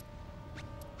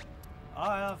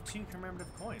 I have 2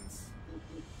 commemorative coins.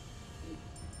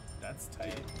 That's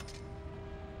tight.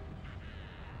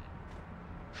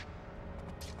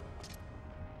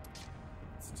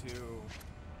 Let's do...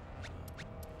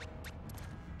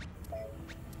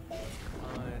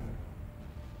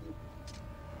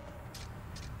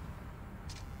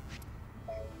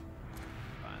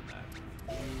 Find that.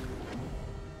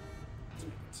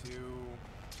 2.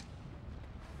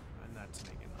 And that to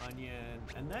make an onion.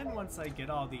 And then once I get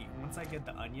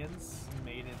the onions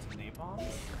made into napalms,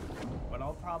 what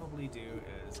I'll probably do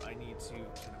is I need to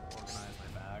kind of organize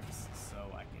my bags so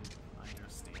I can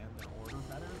understand the order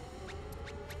better.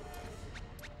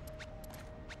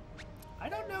 I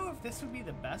don't know if this would be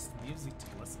the best music to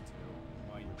listen to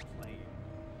while you're playing.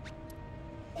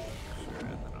 Sure, and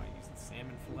then I'll use the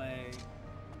salmon fillet.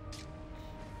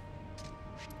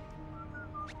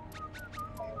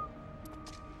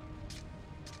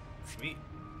 Sweet.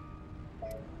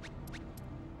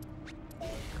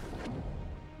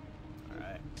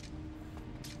 Alright.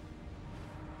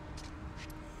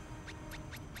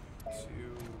 2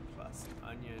 plus an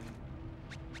onion.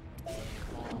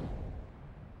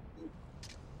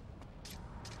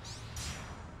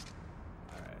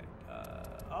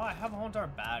 Oh, I have a whole entire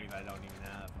bag that I don't even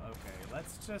have. Okay,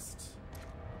 let's just...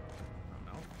 I don't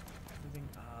know. Everything...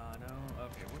 no.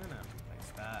 Okay, we're gonna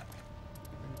replace that.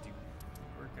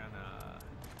 We're gonna...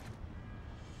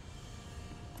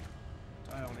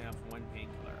 Do I only have 1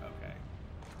 painkiller? Okay.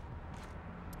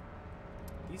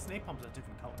 These napalms are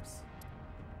different colors.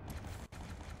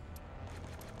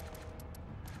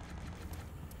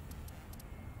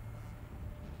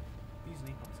 These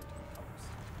napalms are different colors.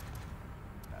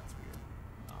 That's weird.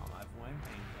 I have 1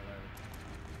 painkiller.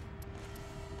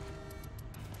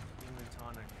 Healing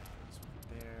tonic goes right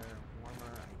there.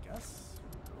 Warmer, I guess.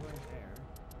 Go right there.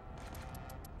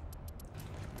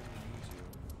 Don't really need you.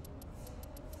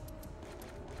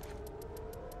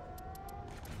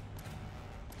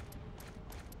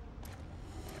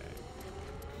 Okay.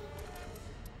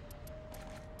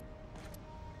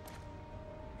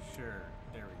 sure.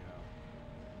 There we go.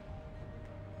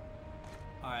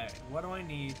 Alright, what do I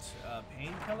need?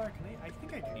 Painkiller? I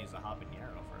think I can use a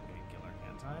habanero for a painkiller,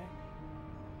 can't I?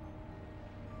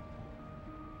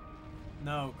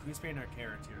 No, Coospain are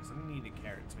carrots here, so I don't need a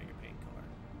carrot to make a painkiller.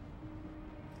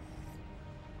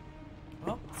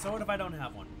 Well, so what if I don't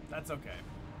have one? That's okay.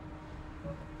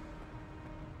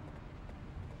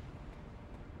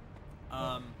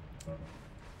 As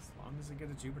long as I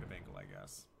get a Jupiter Bangle, I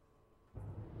guess.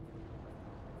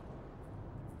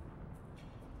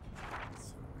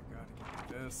 So I gotta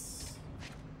get this.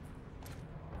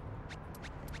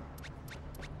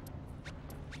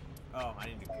 Oh, I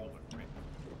need to cool it, right?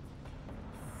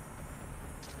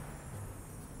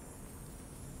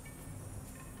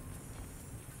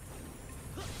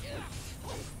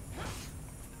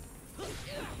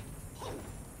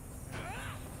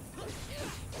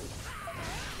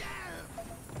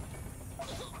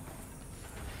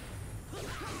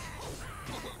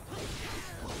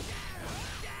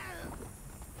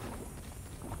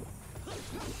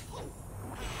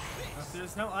 If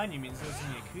there's no onion, means there's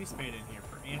only a Coospain in here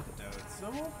for antidotes. So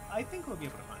I think we'll be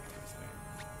able to find a Coospain.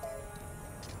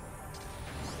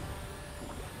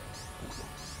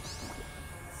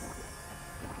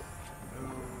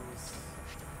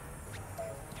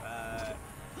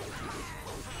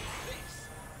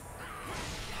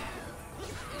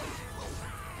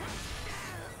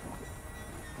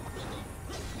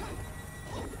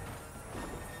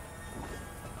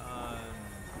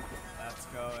 Let's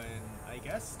go and I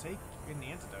guess take an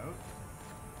antidote.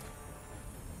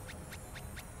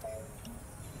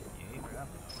 Yay for that,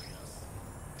 I guess.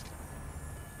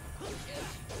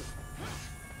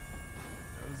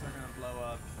 Those are gonna blow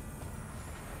up.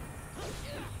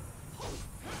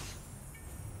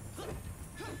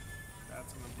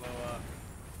 That's gonna blow up.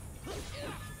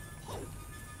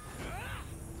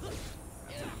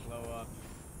 That's gonna blow up.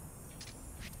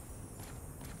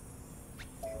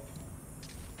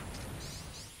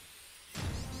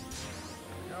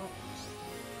 Go.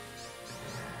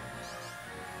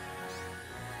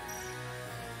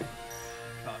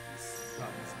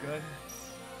 Coffee's good.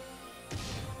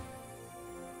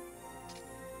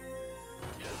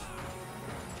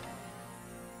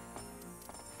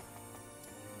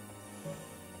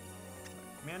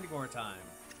 Mandagore time.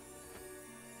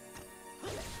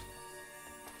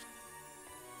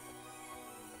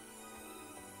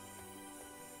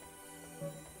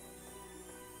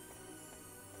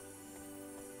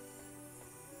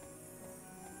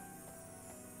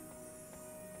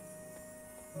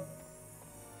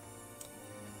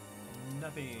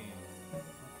 Nothing.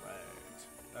 Alright.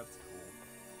 That's cool.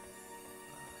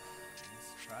 Let's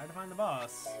try to find the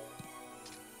boss.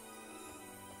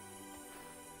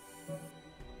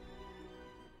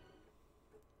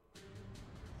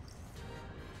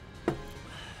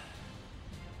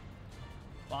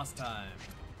 Boss time.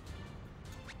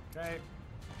 Okay.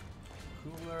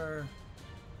 Cooler.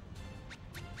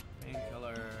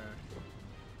 Painkiller.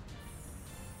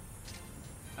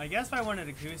 I guess if I wanted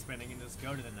a Coospain, I can just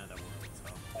go to the Netherworld.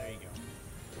 So there you go.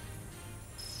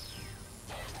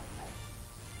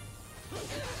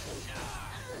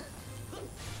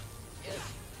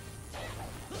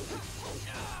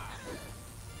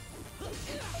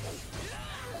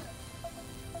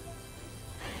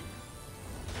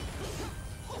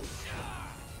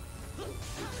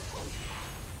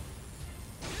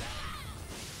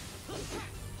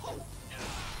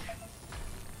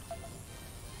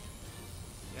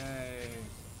 Yay.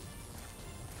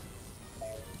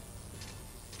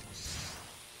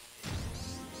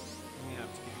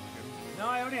 No,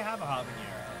 I already have a habanero,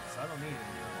 so I don't need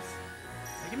anything else.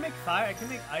 I can make fire. I can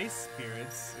make ice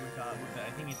spirits with the, I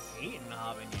think it's 8 in the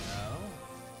habanero.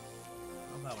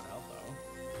 I don't know if that would help though.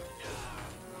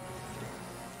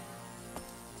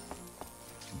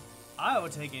 I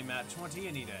would take a mat 20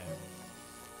 any day.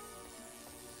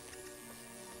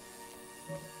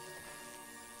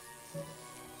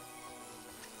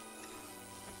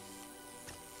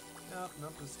 Nope,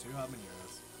 nope, there's 2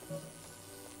 habaneros.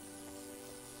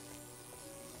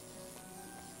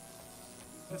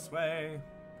 This way.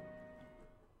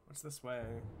 What's this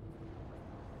way?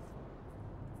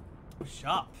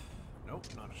 Shop. Nope,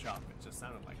 not a shop. It just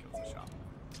sounded like it was a shop.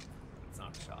 It's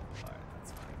not a shop. Alright,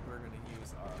 that's fine. We're going to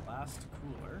use our last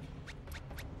cooler.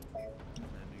 And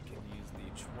then we can use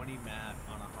the 20 mat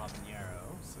on a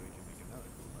habanero so we can make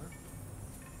another cooler.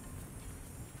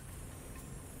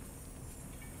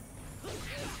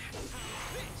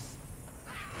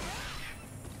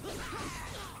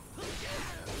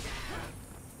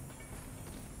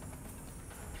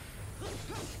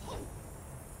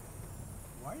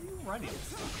 Why are you running?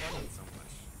 Stop running so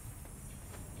much.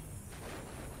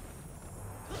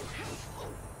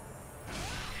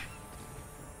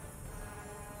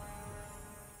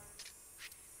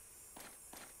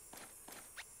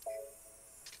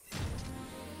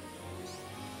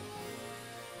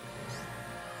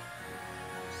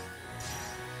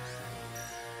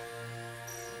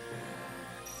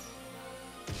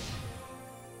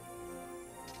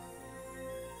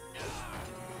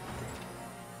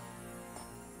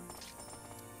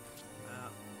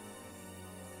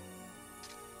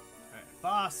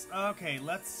 Boss. Okay,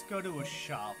 let's go to a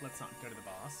shop. Let's not go to the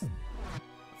boss.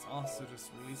 Let's also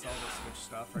just release all this switch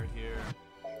stuff right here.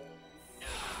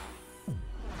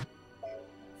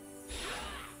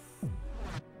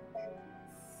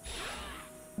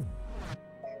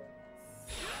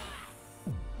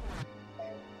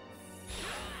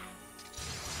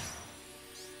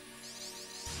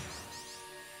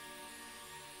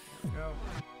 There we go.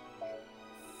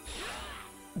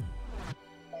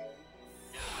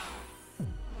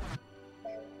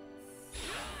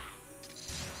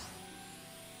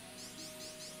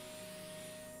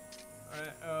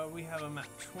 We have a map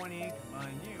 20.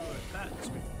 Combine you with that to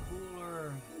make it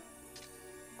cooler.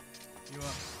 You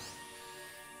up.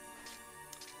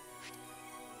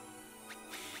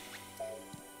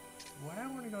 Why do I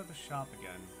want to go to the shop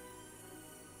again?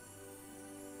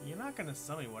 You're not gonna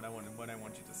sell me what I want you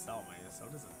to sell me, so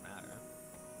it doesn't matter.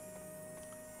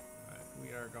 Alright, we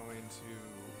are going to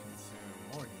consume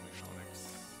more healing tonics.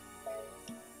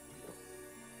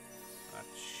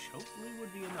 Hopefully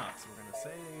would be enough, so we're gonna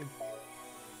save.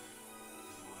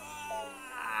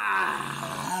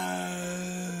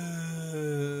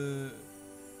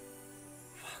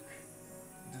 Fuck.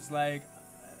 Just like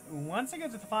once I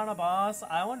get to the final boss,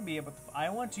 I want to be able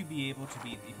to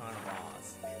beat the final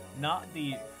boss. Not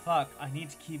the fuck, I need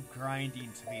to keep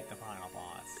grinding to beat the final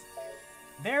boss.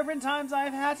 There have been times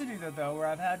I've had to do that though, where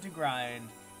I've had to grind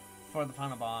for the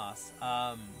final boss.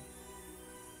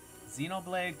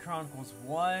 Xenoblade Chronicles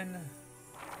 1.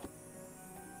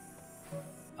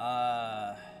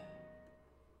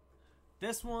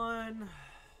 This one.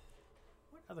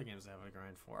 What other games have I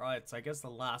grind for? Alright, so I guess the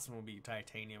last one will be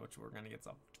Titania, which we're gonna get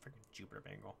some freaking Jupiter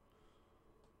Bangle.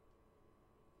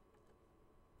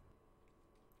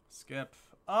 Skip.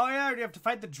 Oh yeah, you have to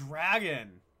fight the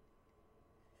dragon.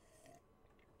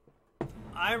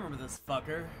 I remember this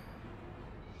fucker.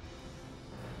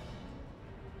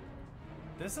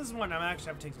 This is one I'm actually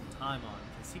have to take some time on,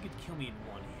 because he could kill me in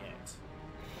one hit.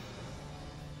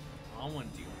 I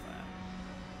want to deal with that.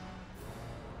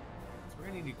 So we're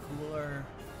gonna need a cooler.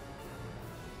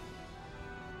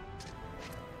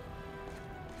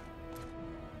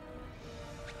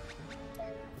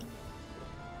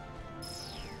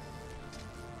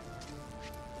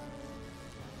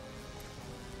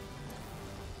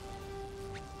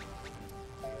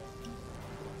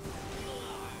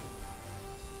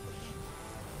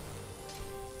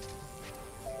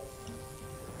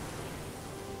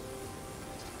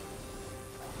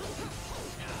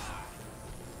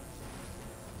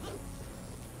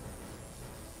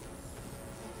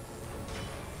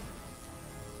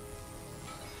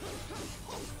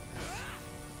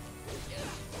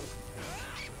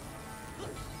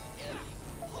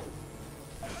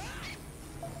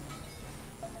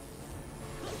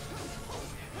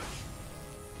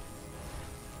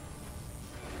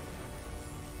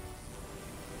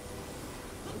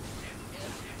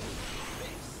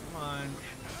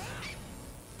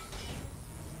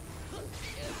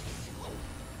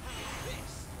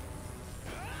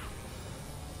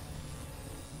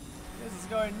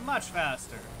 Going much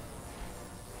faster.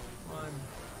 Come on.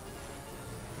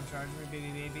 Come charge me,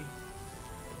 baby.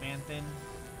 Banthin.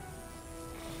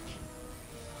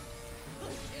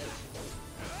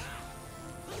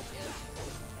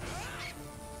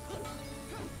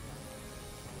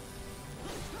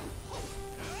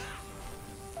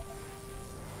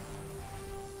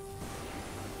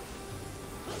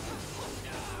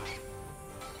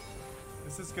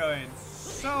 This is going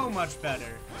so much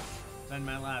better than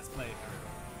my last playthrough.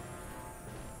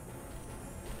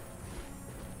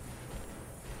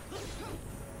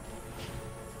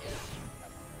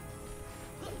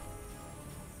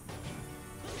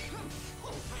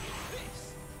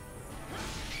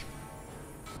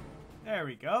 There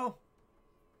we go.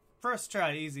 First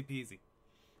try, easy peasy.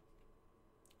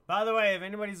 By the way, if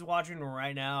anybody's watching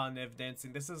right now on Niv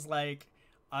Dancing, this is like,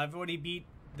 I've already beat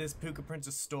this Pooka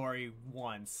Prince's story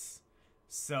once.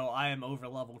 So I am over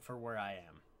leveled for where I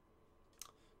am.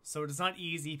 So it's not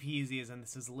easy peasy as in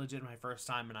this is legit my first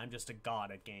time and I'm just a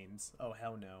god at games. Oh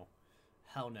hell no.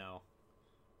 Hell no.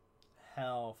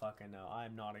 Hell fucking no.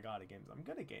 I'm not a god at games. I'm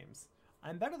good at games.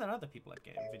 I'm better than other people at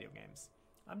video games.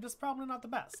 I'm just probably not the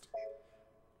best.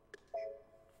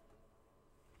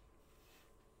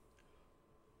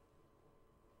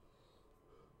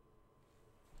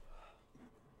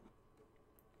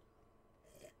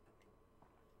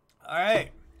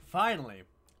 Alright, finally.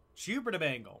 Jupiter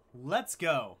Bangle. Let's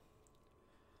go.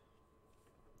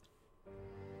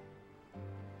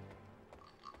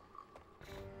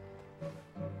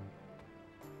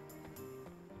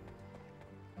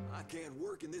 I can't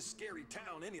work in this scary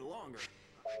town any longer.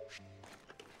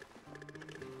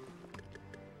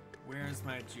 Where's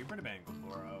my Jupiter Bangle,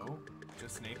 bro?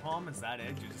 Just napalm? Is that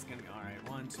it? You're just gonna... Alright,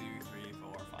 1, 2, 3,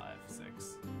 4, 5,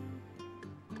 6. Oh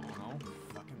no.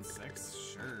 Fucking 6?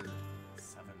 Sure.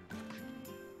 7.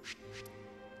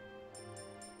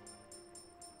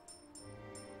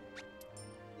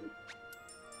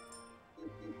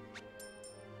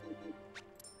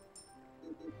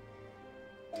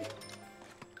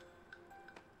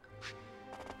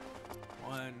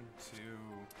 One, two,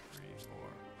 three, four,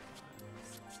 five,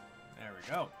 6. There we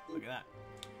go. Look at that.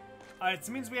 Alright,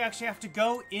 so it means we actually have to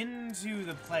go into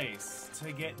the place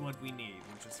to get what we need,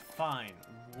 which is fine.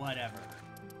 Whatever.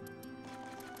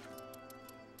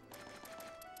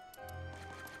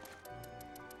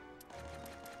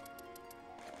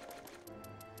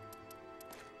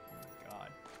 Oh my god.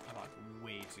 I bought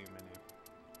way too many.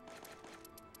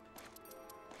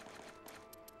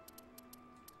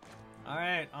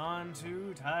 Alright, on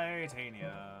to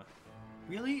Titania.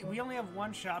 Really? We only have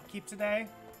one shopkeep today?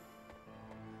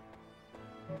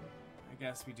 I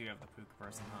guess we do have the Pooka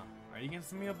person, huh? Are you gonna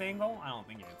send me a bangle? I don't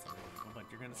think you're gonna send me a bangle, but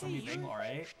you're gonna send me a bangle,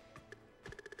 alright?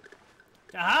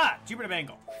 Aha! Jupiter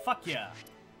bangle! Fuck yeah!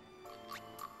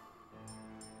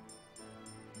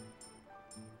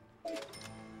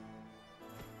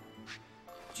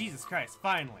 Jesus Christ,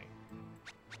 finally!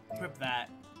 Equip that.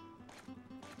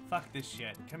 Fuck this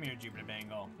shit. Come here, Jupiter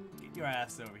bangle. Get your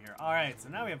ass over here. Alright, so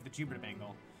now we have the Jupiter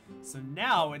bangle. So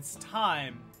now it's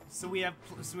time. So we have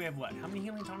what? How many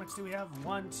healing tonics do we have?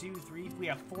 1, 2, 3. We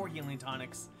have 4 healing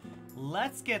tonics.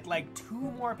 Let's get like 2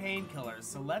 more painkillers.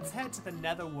 So let's head to the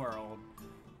netherworld.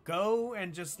 Go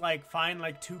and just like find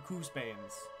like 2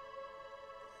 Coosbanes.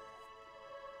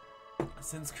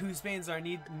 Since Coosbanes are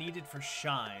needed for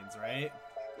shines, right?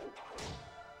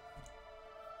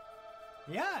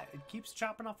 Yeah, it keeps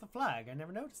chopping off the flag. I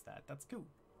never noticed that. That's cool.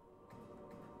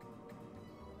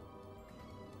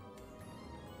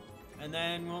 And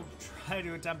then we'll try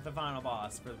to attempt the final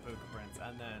boss for the Pooka Prince.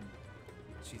 And then...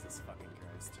 Jesus fucking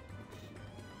Christ.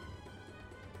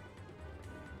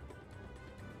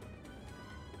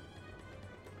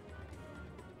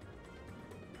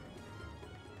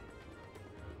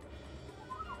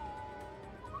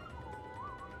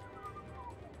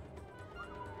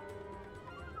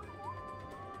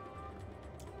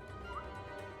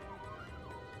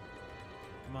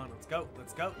 Come on, let's go,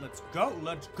 let's go, let's go,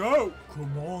 let's go!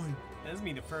 Come on! This is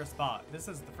me the first spot. This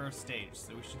is the first stage,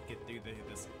 so we should get through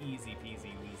this easy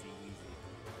peasy, wheezy, wheezy.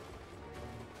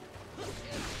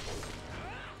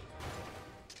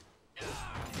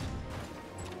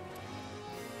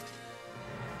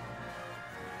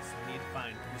 So we need to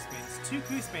find Coosbanes. 2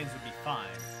 Coosbanes would be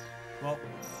fine. Well,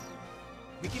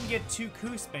 we can get 2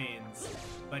 Coosbanes,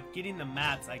 but getting the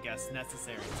mats, I guess,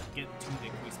 necessary to get to the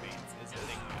Coosbanes is the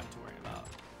thing we have to worry about.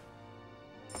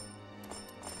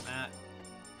 Mat.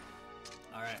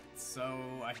 Alright, so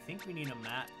I think we need a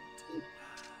mat.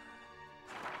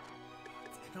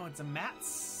 No, it's a mat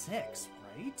 6,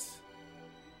 right?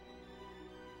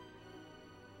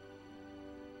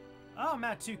 Oh,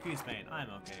 mat 2 Coosbane. I'm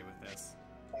okay with this.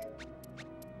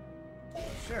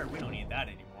 Sure, we don't need that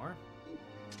anymore.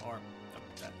 Or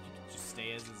that you can just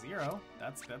stay as a 0.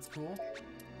 That's cool.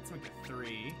 Let's make it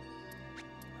 3.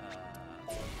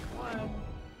 Let's make it 1.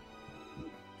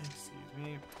 Excuse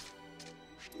me.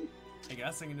 I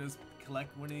guess I can just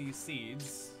collect one of these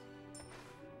seeds.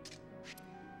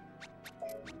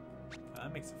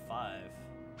 That makes a 5.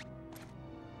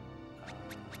 I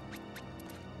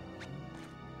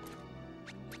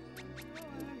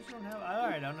actually don't have.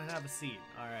 Alright, I don't have a seed.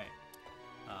 Alright.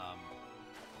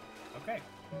 Okay.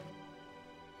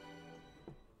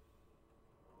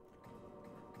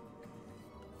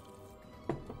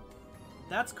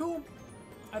 That's cool.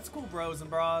 That's cool, bros and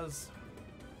bras.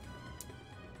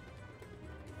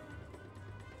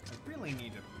 I really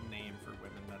need a name for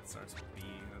women that starts with B.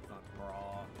 That's not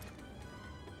bra.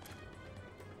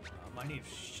 I need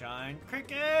shine.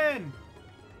 Cricken!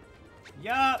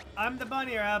 Yup, I'm the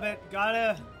bunny rabbit.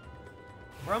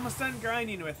 We're almost done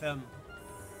grinding with him.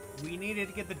 We needed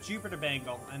to get the Jupiter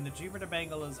Bangle, and the Jupiter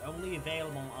Bangle is only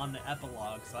available on the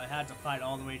epilogue, so I had to fight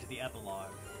all the way to the epilogue.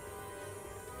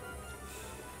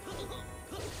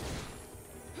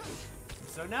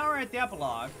 So now we're at the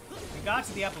epilogue. We got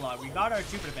to the epilogue. We got our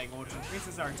Jupiter Bangle, which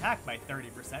increases our attack by 30%,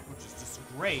 which is just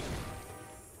great.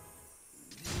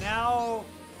 Now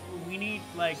we need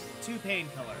like 2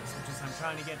 painkillers, which is I'm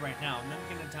trying to get right now, and then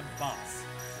we can attempt the boss.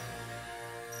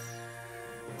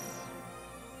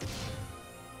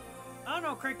 I don't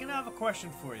know, Cricken, I have a question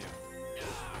for you.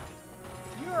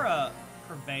 You're a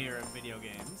purveyor of video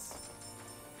games.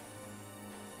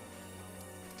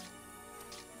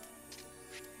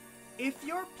 if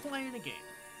you're playing a game,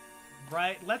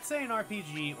 right? Let's say an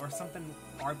RPG or something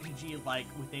RPG-like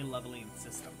with a leveling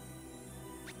system.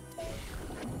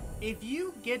 If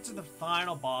you get to the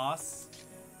final boss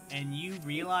and you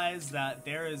realize that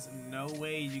there is no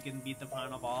way you can beat the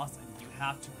final boss and you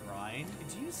have to grind,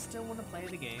 do you still want to play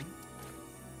the game?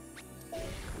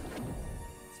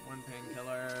 It's one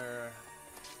painkiller.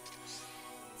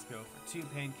 Let's go for 2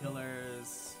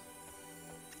 painkillers.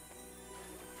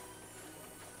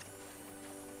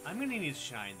 I'm gonna need to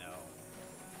shine though.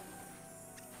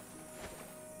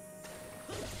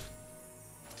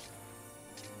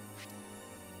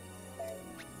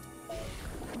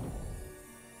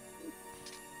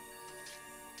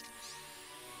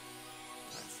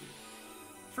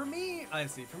 For me,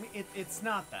 it's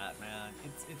not that, man.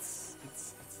 It's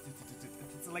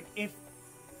like, if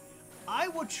I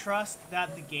would trust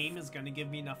that the game is going to give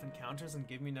me enough encounters and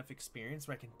give me enough experience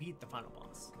where I can beat the final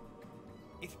boss.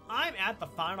 If I'm at the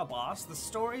final boss, the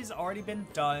story's already been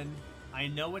done, I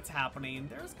know what's happening,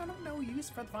 there's kind of no use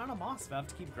for the final boss if I have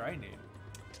to keep grinding.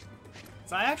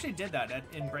 So I actually did that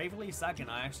in Bravely Second.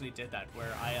 I actually did that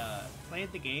where I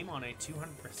played the game on a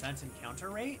 200% encounter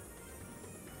rate.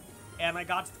 And I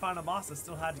got to the final boss, I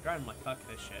still had to grind. I'm like, fuck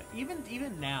this shit.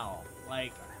 Even now,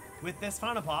 like, with this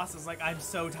final boss, it's like, I'm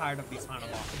so tired of these final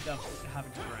bosses, of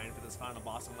having to grind for this final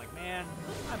boss. I'm like, man,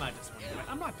 I might just want to quit.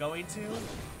 I'm not going to.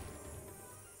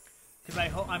 Because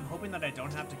I'm hoping that I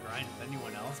don't have to grind with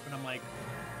anyone else, but I'm like...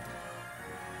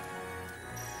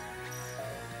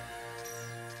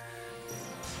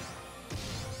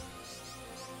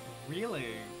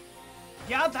 Really?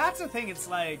 Yeah, that's the thing. It's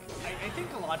like, I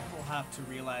think a lot of people have to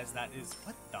realize that is,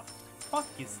 what the fuck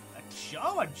is a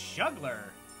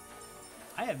juggler?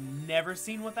 I have never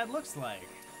seen what that looks like.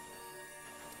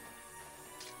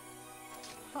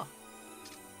 Huh.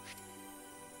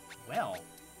 Well,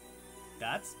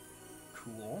 that's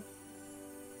cool.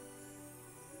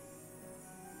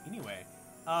 Anyway,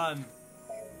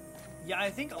 yeah, I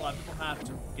think a lot of people have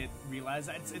to realize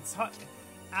that it's hard.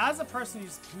 As a person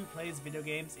who plays video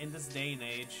games in this day and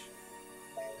age,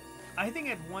 I think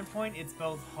at one point it's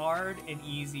both hard and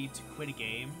easy to quit a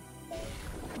game.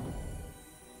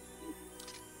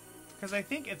 Because I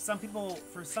think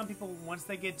for some people, once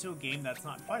they get to a game that's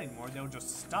not fun anymore, they'll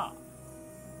just stop.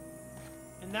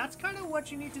 And that's kind of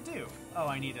what you need to do. Oh,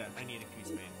 I need a Goose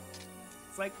Bane.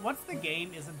 It's like, once the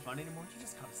game isn't fun anymore, you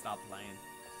just gotta stop playing.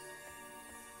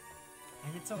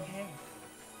 And it's okay.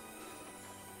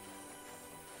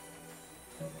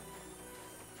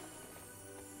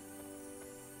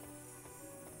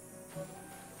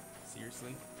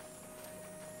 Seriously?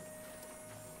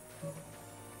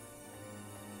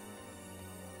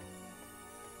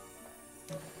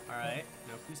 Alright,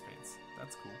 no Goose Banes.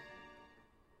 That's cool.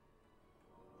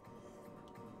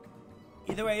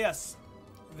 Either way, yes.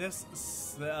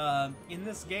 In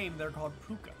this game, they're called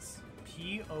Pookas.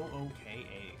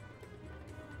 P-O-O-K-A.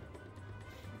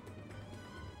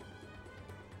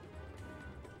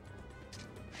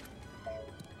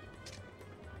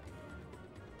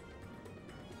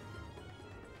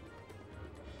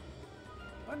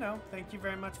 Oh no, thank you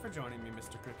very much for joining me,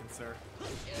 Mr. Cricken, sir.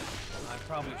 I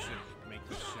probably should make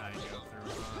this shine go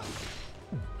through.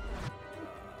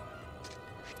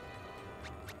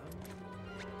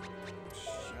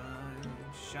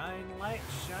 Shine light,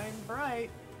 shine bright.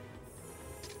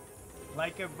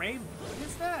 Like a rainbow. What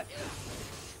is that?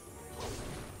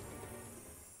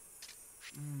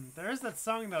 There's that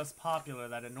song that was popular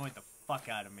that annoyed the fuck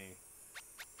out of me.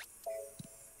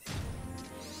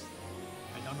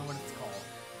 I don't know what it's called.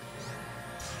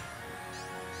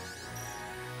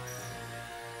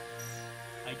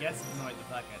 I guess it annoyed the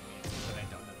fuck out of me, but I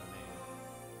don't know the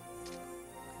name.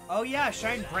 Oh yeah,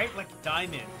 shine bright like a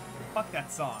diamond. Fuck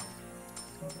that song.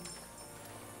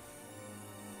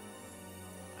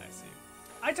 I see.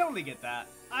 I totally get that.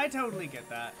 I totally get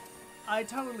that. I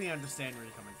totally understand where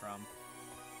you're coming from.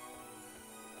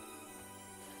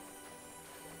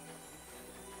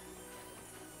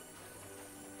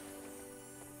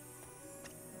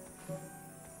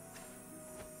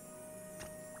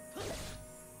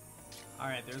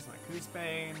 Alright, there's my Goose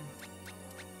Bane.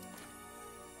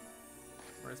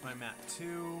 Where's my mat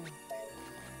 2?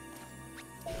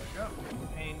 There we go.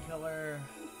 Painkiller.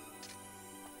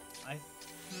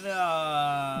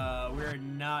 We're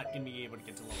not going to be able to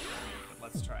get to level 3, but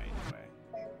let's try anyway.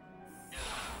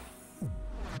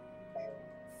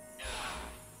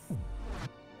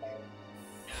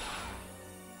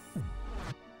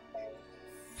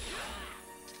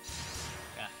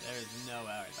 Yeah, there's no...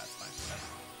 Alright, that's fine.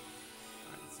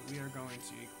 Alright, so we are going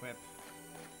to equip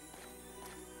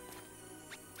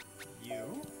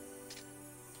you.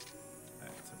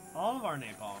 all of our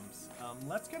napalms.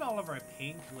 Let's get all of our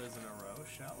painkillers in a row,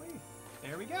 shall we?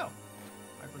 There we go.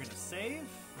 Alright, we're gonna save,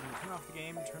 we're gonna turn off the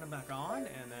game, turn it back on,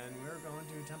 and then we're going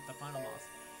to attempt the final boss.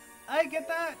 I get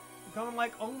that! Going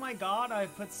like, oh my god,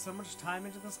 I've put so much time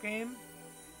into this game.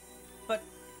 But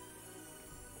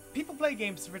people play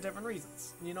games for different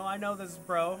reasons. You know, I know this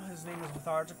bro, his name is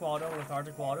Lethargic Waldo.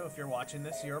 Lethargic Waldo, if you're watching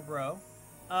this, you're a bro.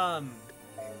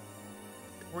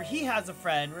 Where he has a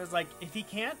friend where it's like, if he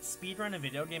can't speedrun a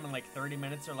video game in like 30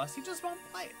 minutes or less, he just won't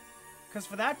play it. Because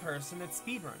for that person, it's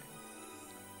speedrunning.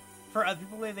 For other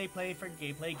people, they play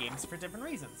games for different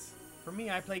reasons. For me,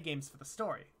 I play games for the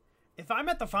story. If I'm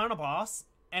at the final boss,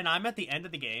 and I'm at the end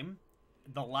of the game,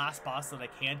 the last boss that I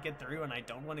can't get through and I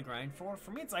don't want to grind for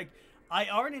me, it's like, I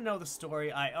already know the story,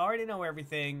 I already know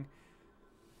everything.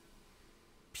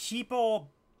 The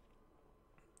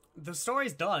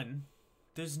story's done.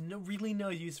 There's really no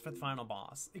use for the final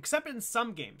boss. Except in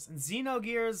some games. In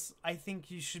Xenogears, I think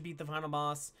you should beat the final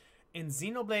boss. In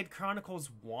Xenoblade Chronicles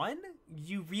 1,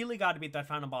 you really got to beat that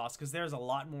final boss, because there's a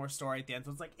lot more story at the end.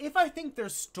 So it's like, if I think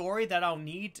there's story that I'll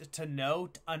need to know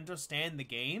to understand the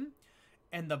game,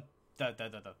 and the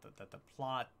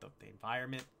plot, the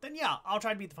environment, then yeah, I'll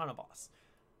try to beat the final boss.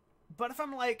 But if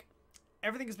I'm like,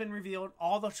 everything has been revealed,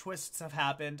 all the twists have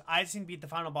happened, I just need to beat the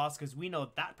final boss because we know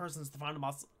that person's the final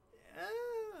boss.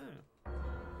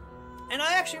 And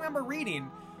I actually remember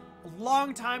reading a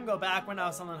long time ago, back when I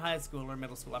was still in high school or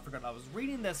middle school, I forgot, I was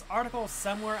reading this article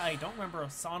somewhere, I don't remember,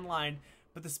 it's online,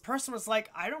 but this person was like,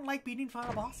 I don't like beating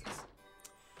final bosses.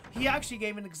 He actually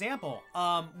gave an example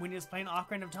when he was playing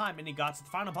Ocarina of Time and he got to the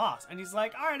final boss and he's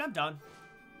like, alright, I'm done.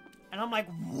 And I'm like,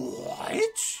 what?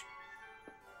 It's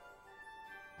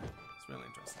really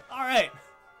interesting. Alright,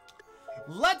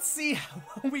 let's see how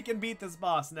we can beat this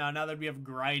boss now that we have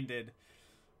grinded.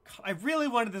 I really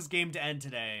wanted this game to end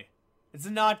today. It's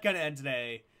not gonna end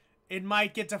today. It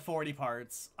might get to 40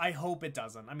 parts. I hope it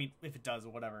doesn't. I mean, if it does,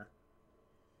 whatever.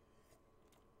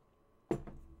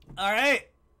 Alright.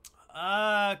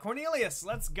 Cornelius,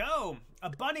 let's go. A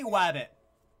bunny wabbit.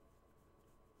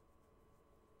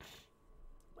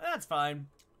 That's fine.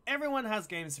 Everyone has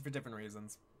games for different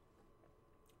reasons.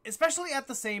 Especially at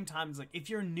the same time, it's like, if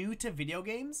you're new to video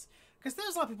games, because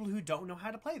there's a lot of people who don't know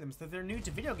how to play them, so if they're new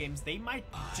to video games, they might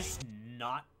just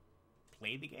not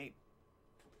play the game.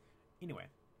 Anyway,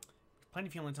 plenty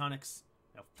of healing tonics,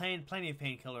 plenty of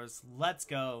painkillers. Let's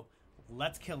go.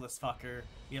 Let's kill this fucker.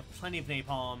 We have plenty of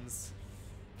napalms.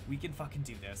 We can fucking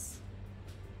do this.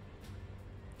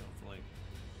 Hopefully.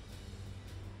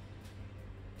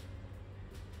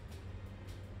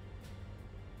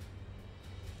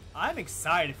 I'm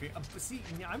excited for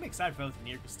I'm excited for both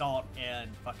Near Gestalt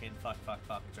and fucking fuck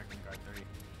Projecting Guard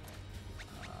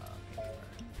 3.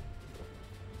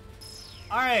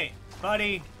 Alright,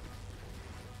 buddy.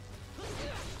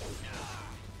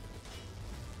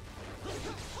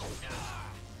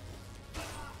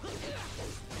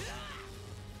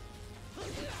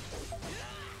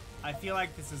 I feel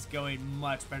like this is going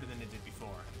much better than it did before.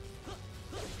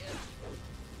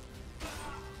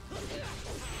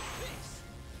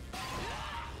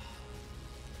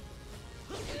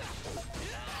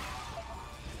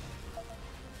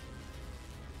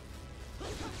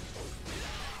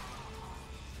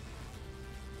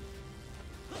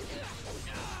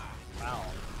 Wow.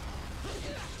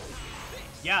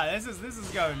 Yeah, this is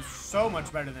going so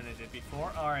much better than it did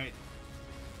before. All right.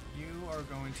 You are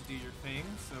going to do your thing,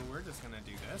 so we're just gonna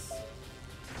do this.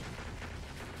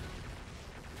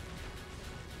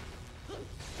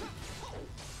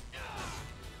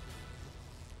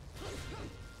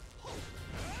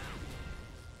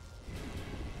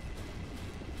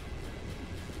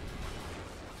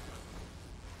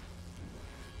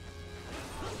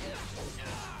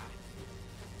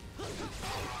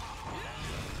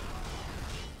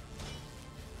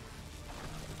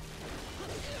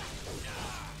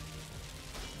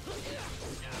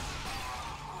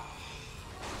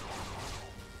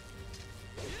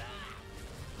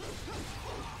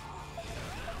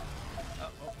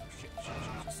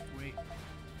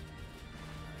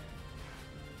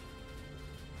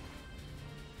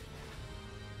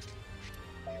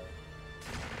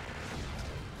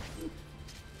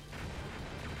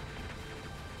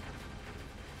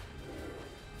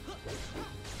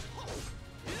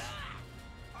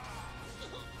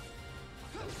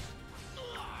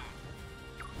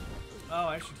 Oh,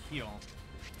 I should heal.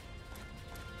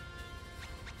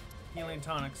 Healing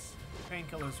tonics.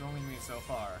 Painkillers are only me so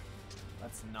far.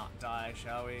 Let's not die,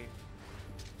 shall we?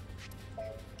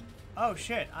 Oh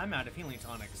shit, I'm out of healing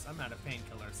tonics. I'm out of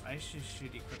painkillers. I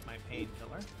should equip my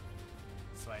painkiller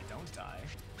so I don't die.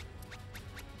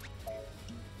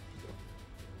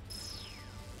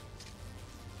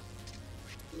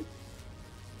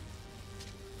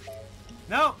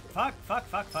 No! Fuck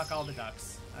all the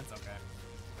ducks. That's okay.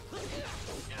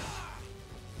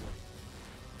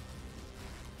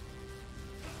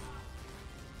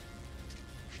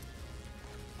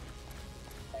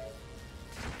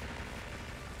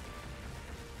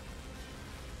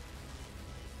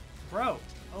 Bro,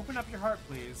 open up your heart,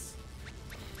 please.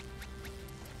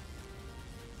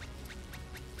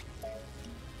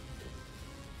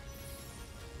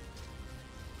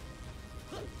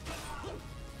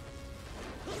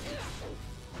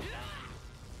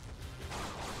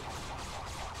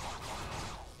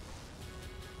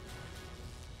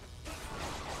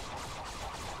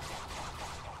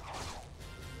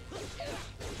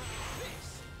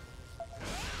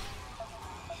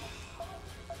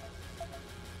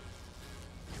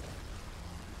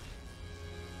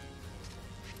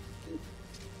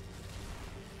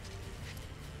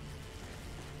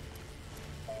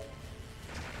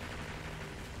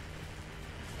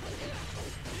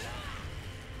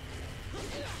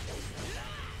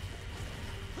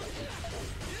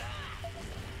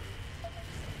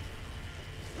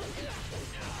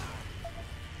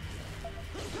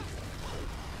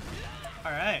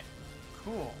 Alright,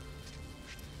 cool.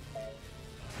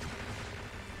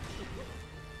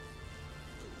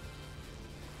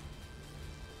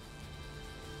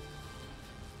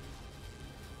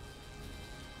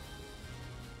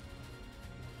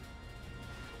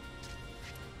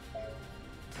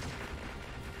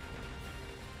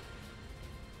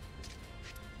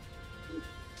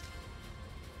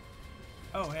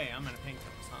 Oh, hey, I'm in a pink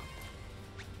toes, huh?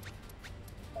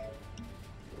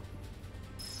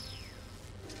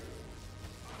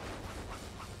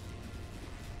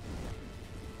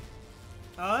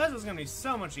 Oh, this is gonna be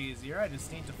so much easier. I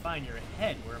just need to find your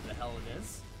head wherever the hell it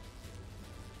is.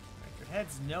 Right, your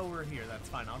head's nowhere here. That's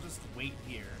fine. I'll just wait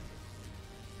here.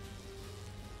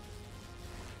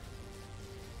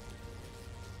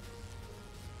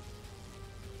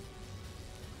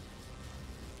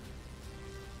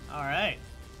 All right.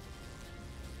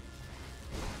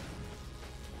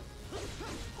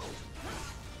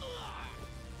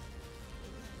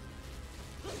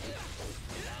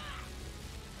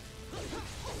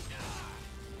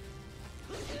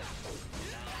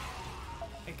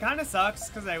 It kind of sucks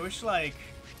because I wish like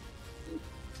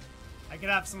I could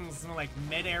have some like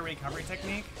mid-air recovery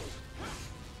technique,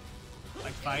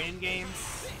 like fighting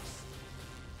games.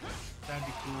 That'd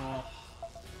be cool.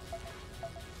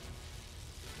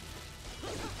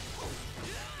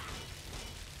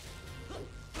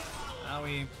 Now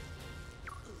let's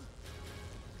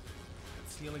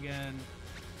heal again.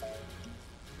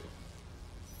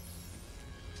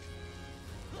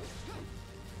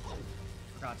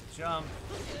 Forgot to jump.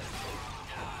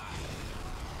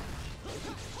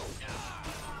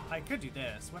 I could do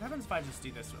this. What happens if I just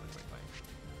do this really quickly?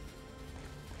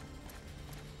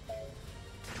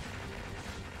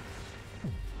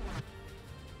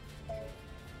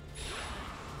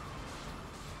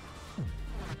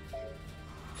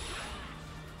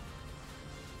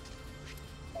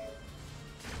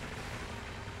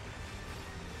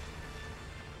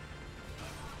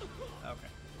 Okay.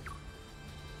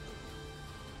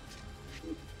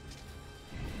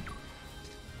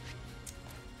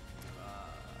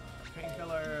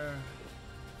 Painkiller.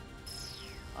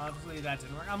 Obviously that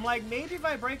didn't work. I'm like, maybe if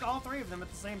I break all three of them at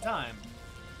the same time.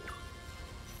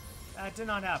 That did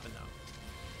not happen though.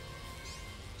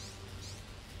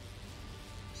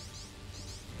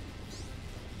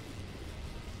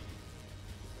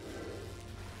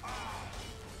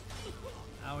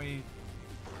 Owie.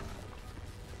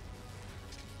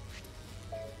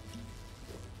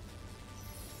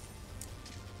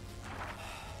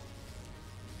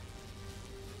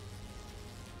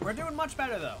 We're doing much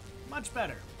better though. Much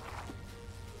better.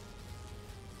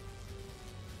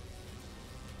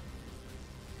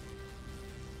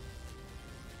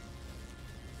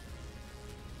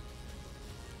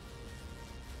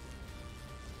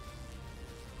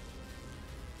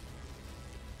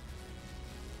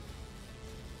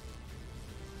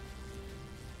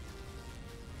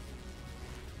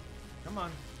 Come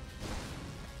on.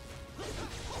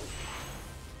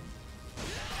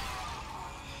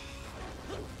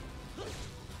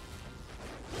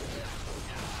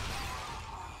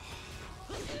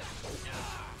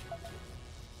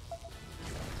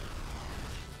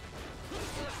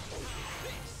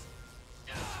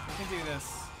 We can do this.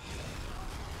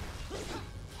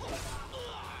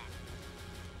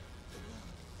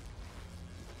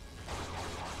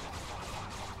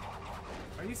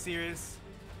 Are you serious?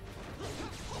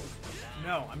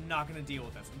 No, I'm not gonna deal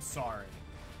with this. I'm sorry.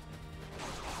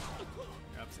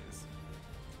 Oopsies.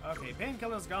 Okay,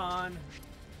 painkiller's gone.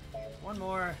 One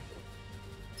more.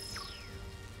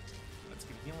 Let's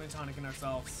get a healing tonic in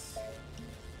ourselves.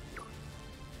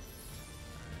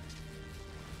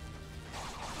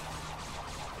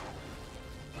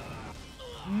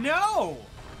 No!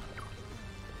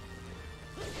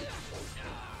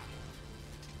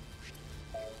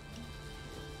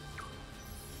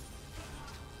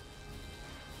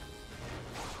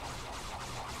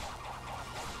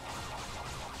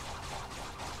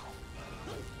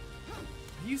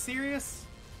 Are you serious?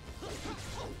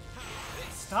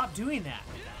 Stop doing that.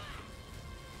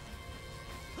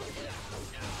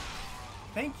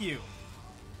 Thank you.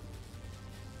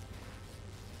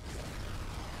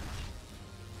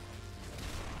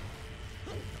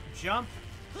 Jump.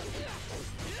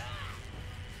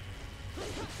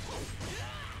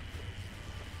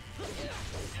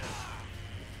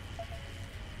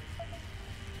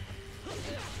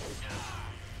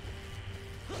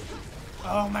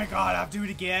 Oh my god, I have to do it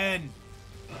again.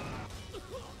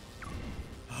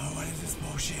 Oh, what is this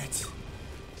bullshit?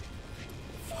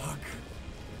 Fuck.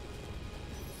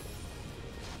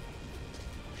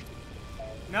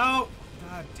 No!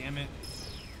 God damn it.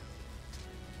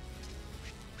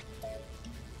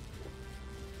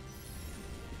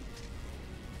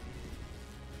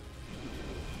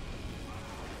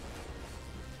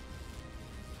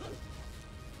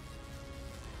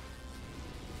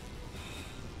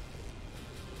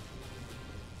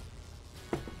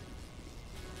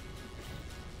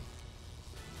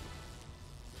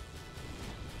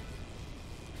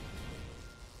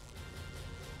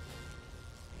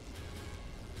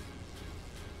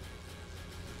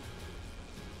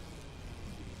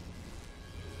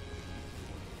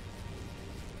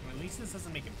 At least this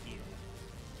doesn't make him heal.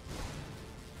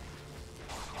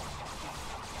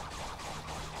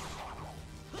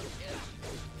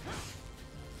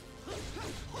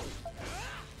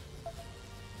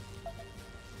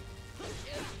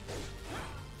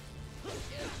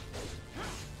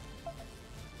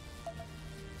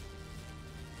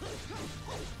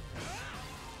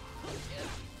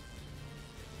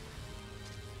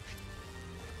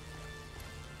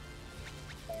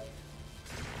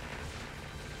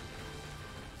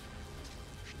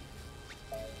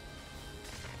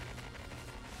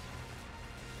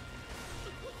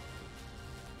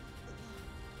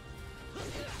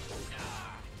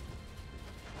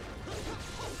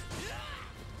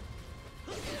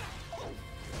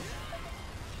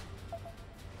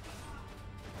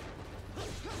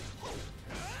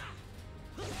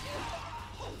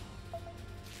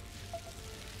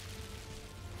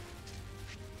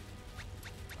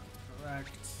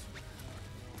 Correct.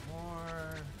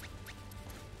 More.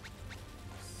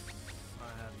 I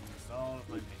have used all of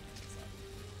my maintenance up.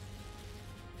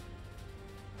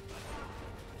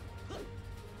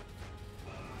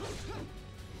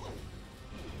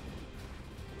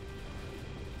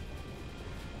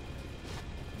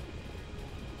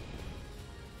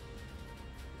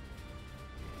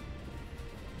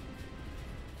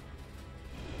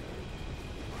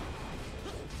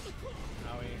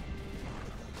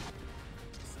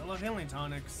 Still have healing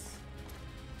tonics.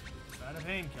 Out of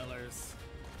painkillers.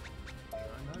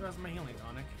 There goes my healing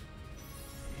tonic.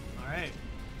 Alright.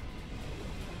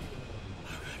 Oh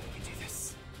god, we can do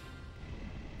this.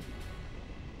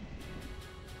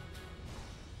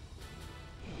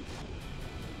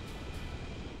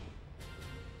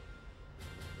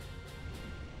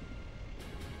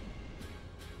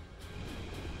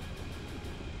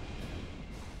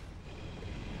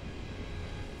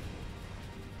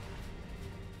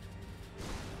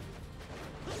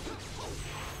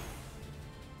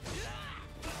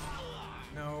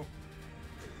 No.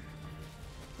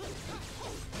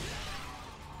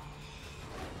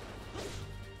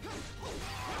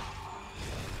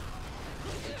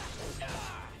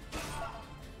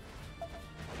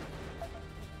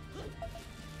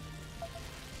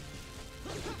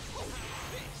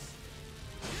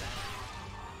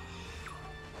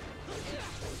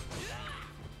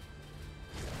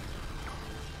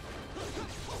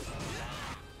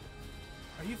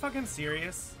 Are you fucking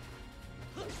serious?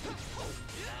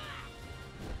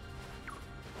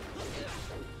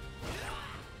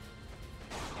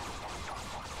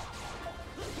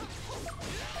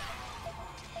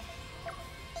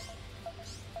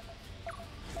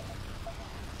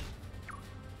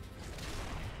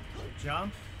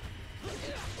 Jump.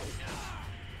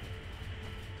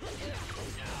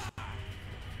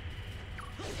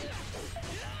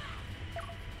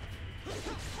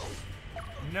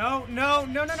 No, no,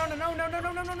 no, no, no, no, no, no, no,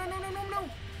 no, no, no, no, no, no, no, no.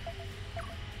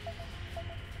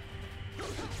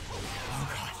 Oh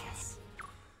god, yes.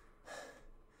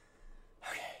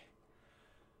 Okay.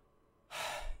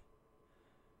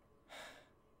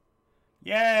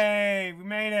 Yay! We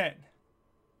made it!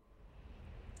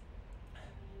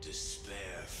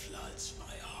 Despair floods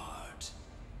my heart.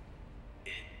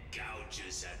 It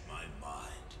gouges at my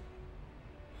mind.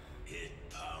 It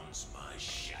pounds my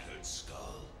shattered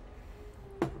skull.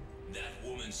 That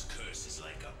woman's curse is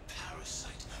like a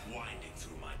parasite winding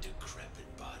through my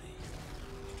decrepit body.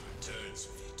 It returns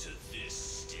me to this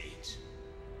state.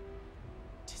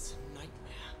 Tis a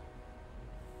nightmare.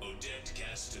 Odette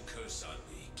cast a curse on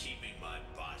me, keeping my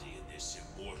body in this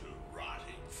immortal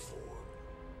rotting form.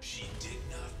 She did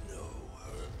not know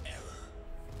her error.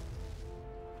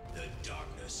 The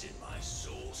darkness in my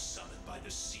soul, summoned by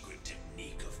the secret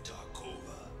technique of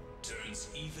Darkova, turns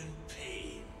even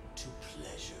pain to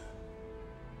pleasure.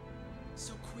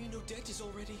 So Queen Odette is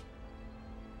already...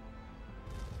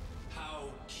 How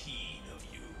keen of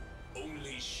you.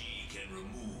 Only she can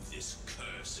remove this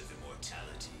curse of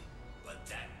immortality, but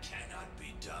that cannot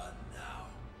be done now.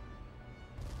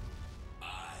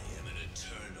 I am an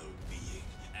eternal being,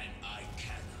 and I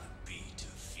cannot be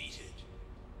defeated.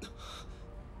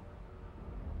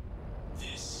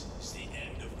 This is the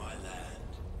end of my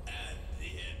land, and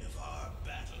the end of our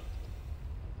battle.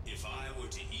 If I were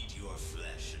to eat your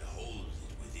flesh and hold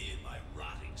it within my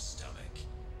rotting stomach,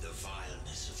 the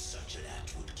vileness of such an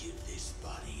act would give this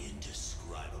body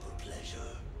indescribable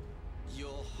pleasure.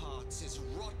 Your heart's as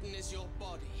rotten as your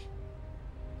body.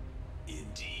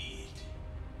 Indeed.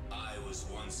 I was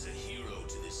once a hero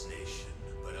to this nation,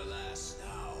 but alas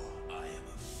now, I am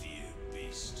a feared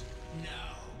beast.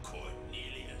 Now,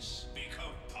 Cornelius,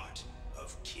 become part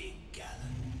of King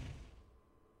Galen.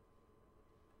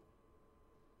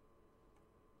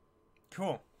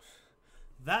 Cool.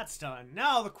 That's done.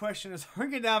 Now the question is, we're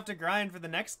gonna have to grind for the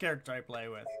next character I play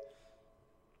with.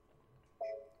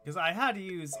 Because I had to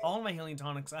use all my healing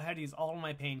tonics, I had to use all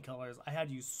my painkillers, I had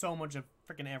to use so much of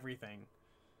freaking everything.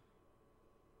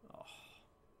 Oh.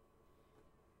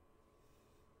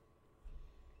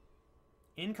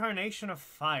 Incarnation of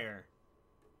Fire.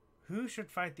 Who should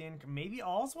fight the maybe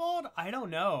Oswald? I don't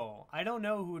know. I don't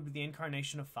know who would be the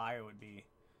Incarnation of Fire would be.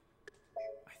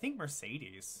 I think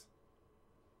Mercedes.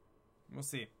 We'll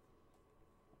see.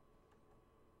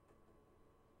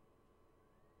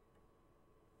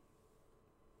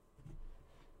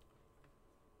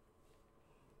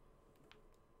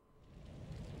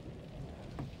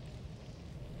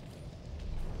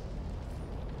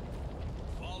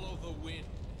 Follow the wind.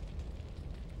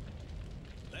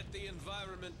 Let the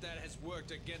environment that has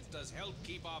worked against us help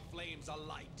keep our flames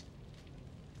alight.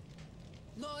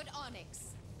 Lord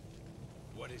Onyx,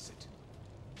 What is it?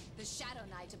 the Shadow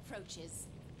Knight approaches.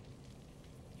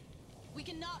 We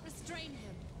cannot restrain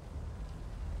him.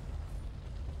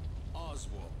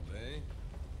 Oswald, eh?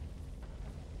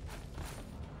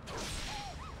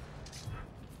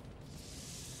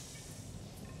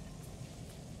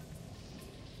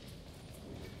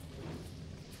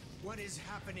 What is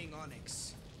happening,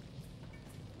 Onyx?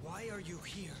 Why are you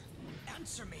here?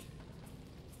 Answer me!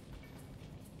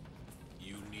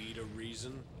 You need a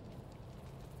reason?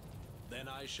 Then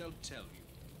I shall tell you.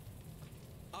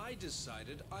 I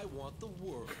decided I want the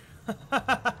world.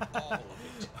 All of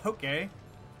it. Okay.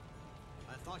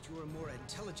 I thought you were more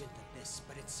intelligent than this,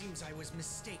 but it seems I was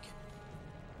mistaken.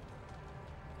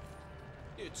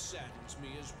 It saddens me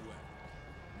as well.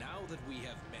 Now that we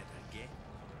have met again.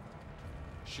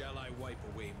 Shall I wipe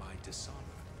away my dishonor?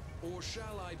 Or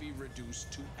shall I be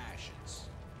reduced to ashes?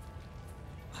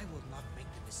 I will not make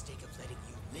the mistake of letting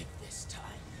you live this time.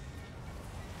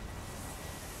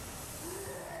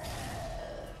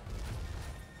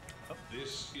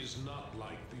 This is not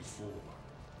like before.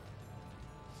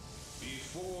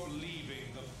 Before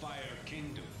leaving the Fire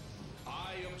Kingdom,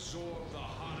 I absorbed the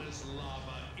hottest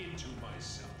lava into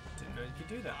myself. Didn't know you could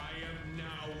do that. I am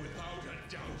now, without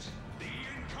a doubt, the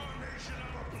incarnation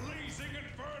of a blazing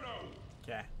inferno!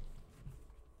 Okay.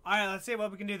 Alright, let's see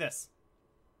what we can do this.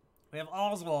 We have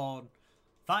Oswald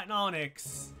fighting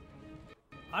Onyx.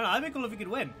 I don't know, that'd be cool if we could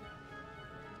win.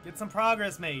 Get some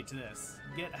progress made to this.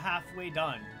 Get halfway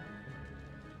done.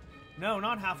 No,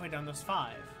 not halfway done, there's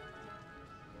 5.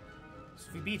 So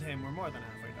if we beat him, we're more than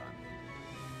halfway done.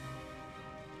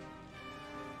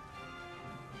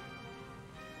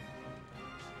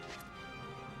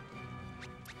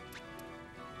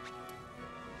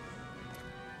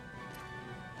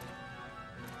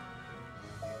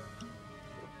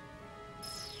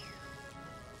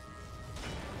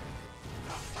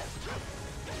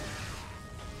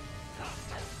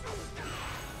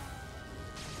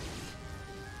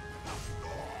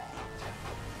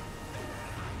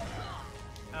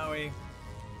 Owie.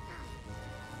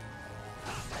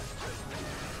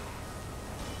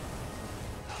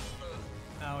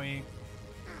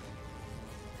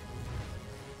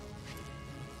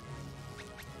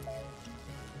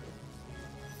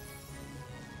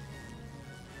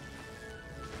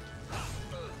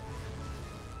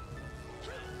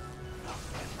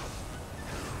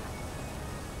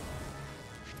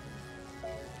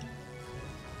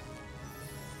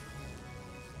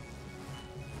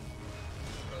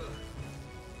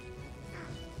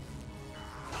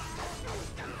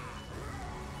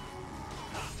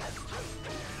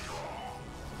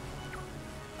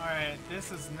 Alright,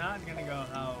 this is not gonna go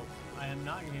how... I am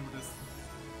not gonna be able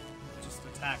to just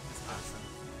attack this person.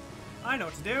 I know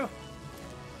what to do!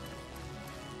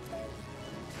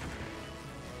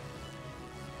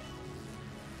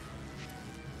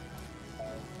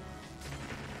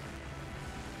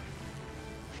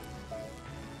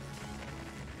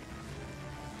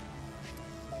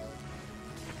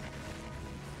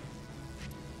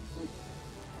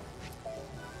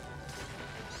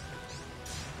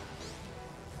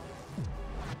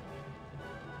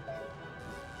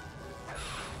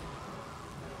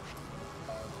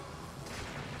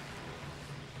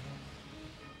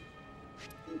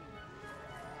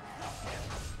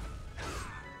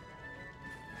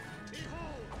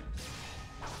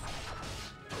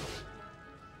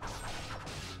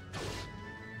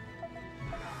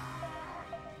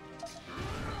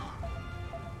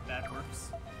 That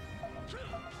works.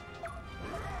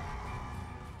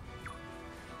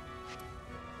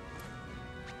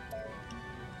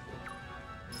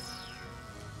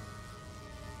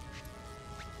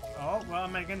 Oh, well,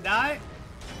 am I gonna die?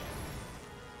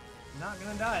 Not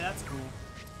gonna die, that's cool.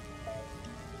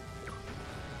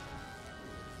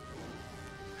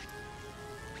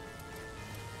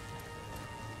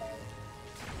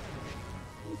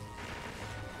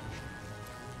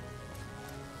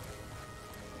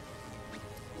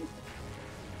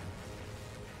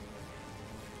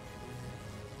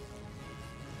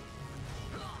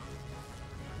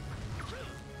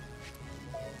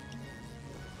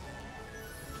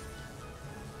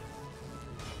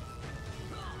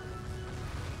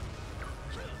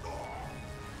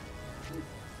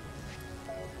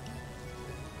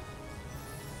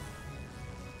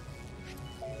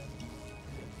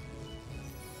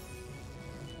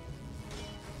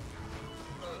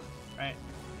 Right.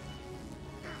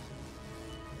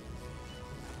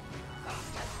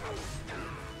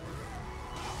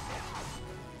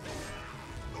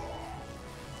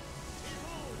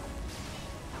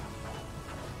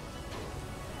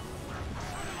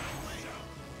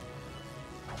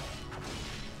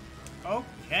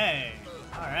 Okay.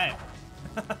 Alright.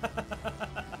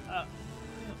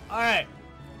 Alright.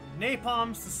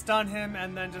 Napalms to stun him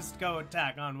and then just go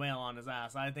attack on Whale on his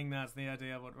ass. I think that's the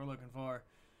idea of what we're looking for.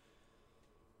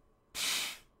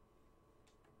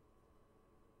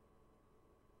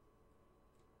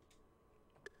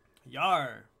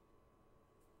 Yar.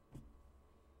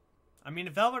 I mean,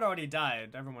 if Velvet already died,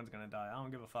 everyone's gonna die. I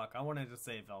don't give a fuck. I wanted to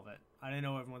save Velvet. I didn't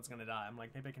know everyone's gonna die. I'm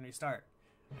like, maybe I can restart.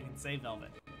 I can save Velvet.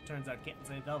 Turns out I can't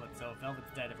save Velvet, so if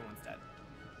Velvet's dead, everyone's dead.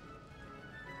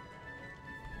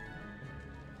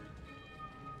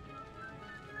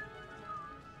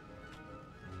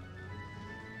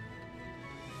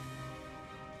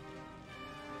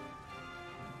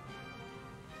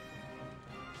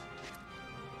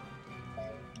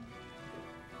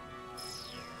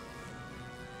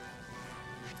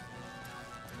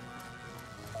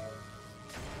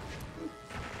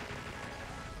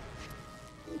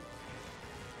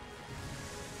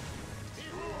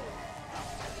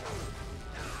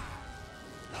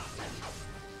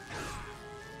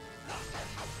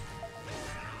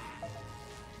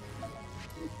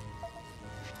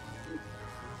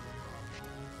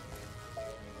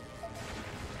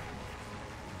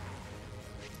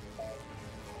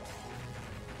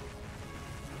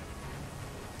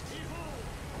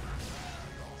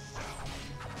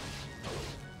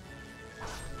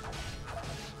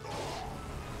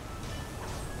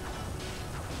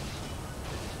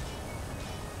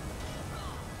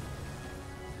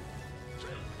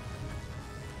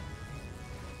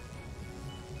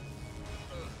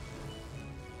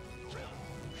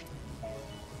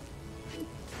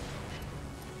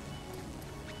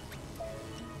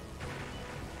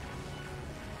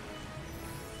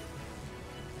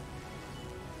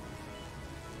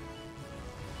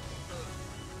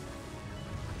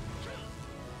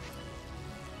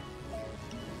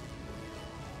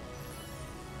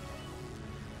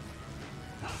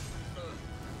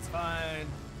 Fine.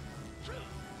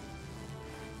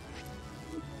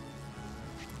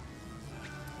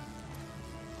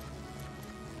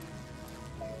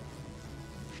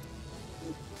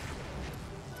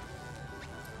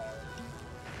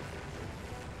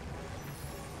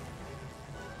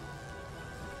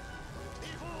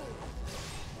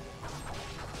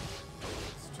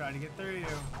 Let's try to get through you.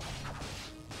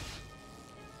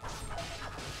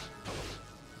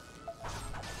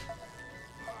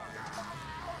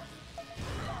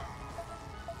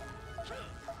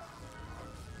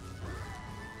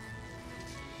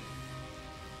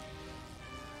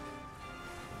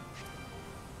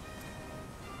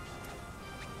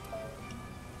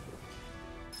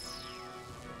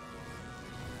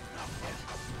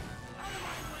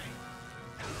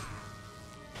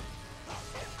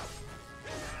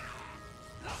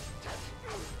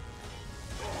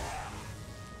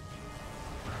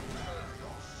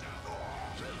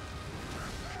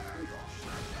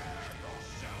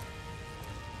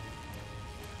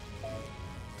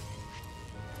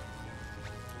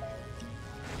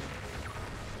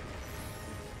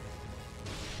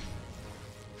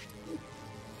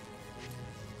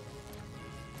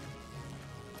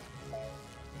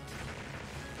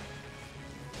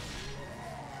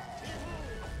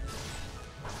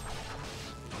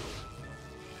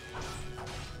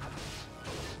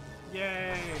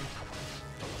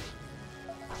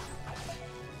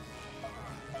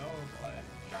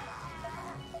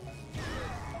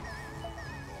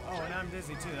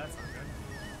 dizzy too, that's not good.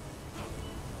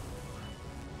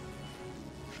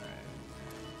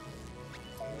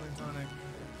 Healing tonic.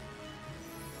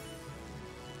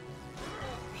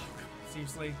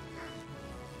 Seriously?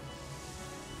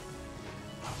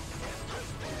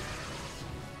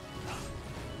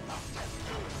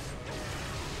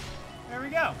 There we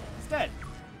go. It's dead.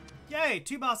 Yay!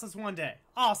 2 bosses 1 day.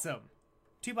 Awesome.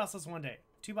 2 bosses 1 day.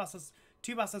 2 bosses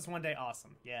 1 day.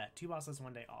 Awesome. Yeah. 2 bosses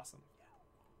 1 day. Awesome.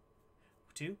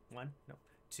 Yeah. 2, 1. No.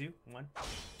 2, 1.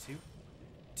 2.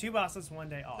 2 bosses 1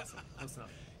 day. Awesome. Close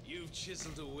enough. You've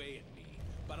chiseled away at me,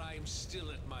 but I am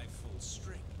still at my full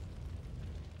strength.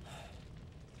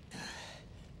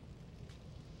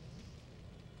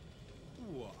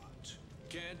 What?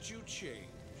 Can't you change?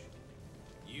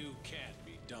 You can't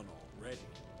be done already.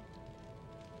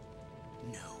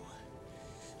 No.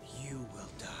 You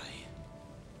will die.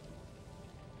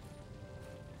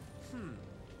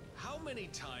 How many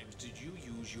times did you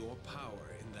use your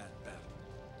power in that battle?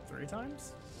 3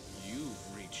 times?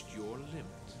 You've reached your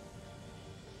limit.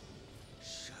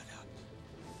 Shut up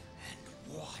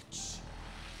and watch.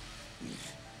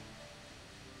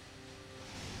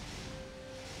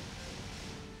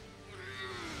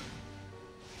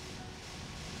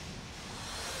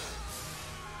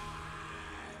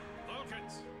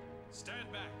 Vulcans,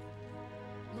 stand back.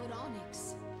 Lord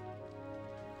Onyx.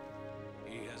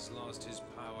 He has lost his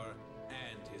power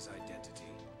and his identity.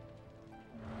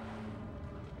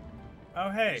 Oh,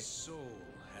 hey. His soul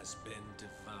has been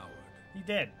devoured. He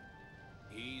did.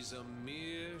 He's a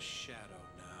mere shadow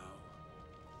now.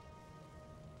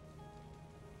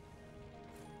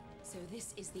 So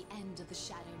this is the end of the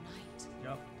Shadow Knight.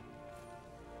 Yep.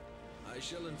 I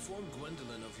shall inform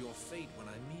Gwendolyn of your fate when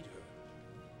I meet her.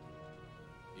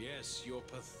 Yes, your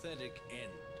pathetic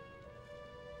end.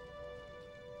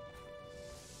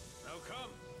 Now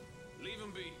come, leave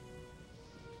him be.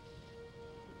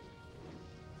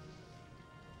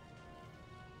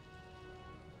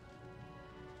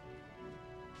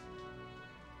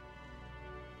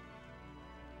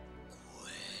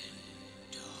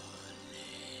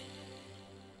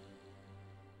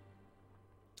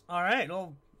 All right.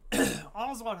 Well,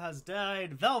 Oswald has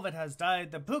died. Velvet has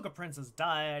died. The Pooka Prince has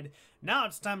died. Now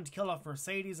it's time to kill off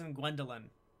Mercedes and Gwendolyn.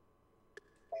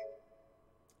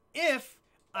 If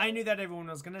I knew that everyone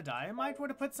was gonna die, I might would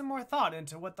have put some more thought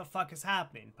into what the fuck is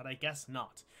happening, but I guess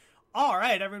not. All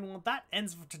right, everyone. Well, that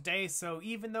ends for today. So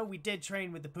even though we did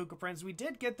train with the Pooka Prince, we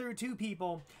did get through 2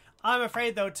 people. I'm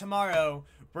afraid though tomorrow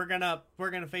we're gonna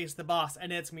face the boss,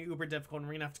 and it's gonna be uber difficult, and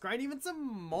we're gonna have to grind even some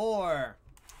more.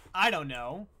 I don't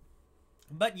know.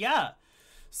 But yeah,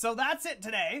 so that's it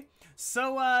today.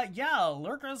 So yeah,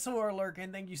 lurkers who are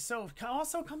lurking, thank you so.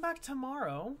 Also come back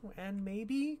tomorrow, and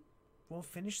maybe we'll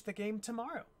finish the game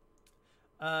tomorrow.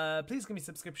 Please give me a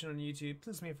subscription on YouTube.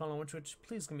 Please give me a follow on Twitch.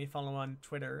 Please give me a follow on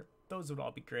Twitter. Those would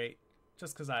all be great,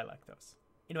 just because I like those.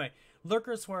 Anyway,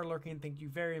 lurkers who are lurking, thank you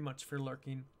very much for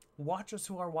lurking. Watchers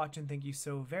who are watching, thank you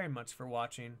so very much for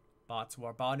watching. Bots who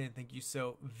are botting, thank you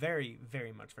so very,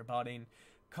 very much for botting.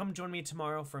 Come join me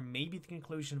tomorrow for maybe the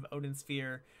conclusion of Odin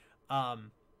Sphere. I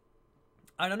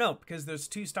don't know, because there's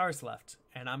 2 stars left,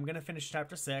 and I'm going to finish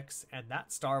chapter 6, and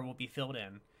that star will be filled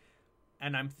in.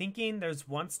 And I'm thinking there's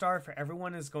 1 star for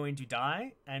everyone who's going to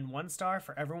die, and 1 star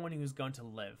for everyone who's going to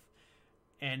live.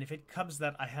 And if it comes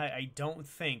that I don't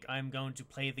think I'm going to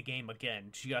play the game again,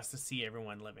 just to see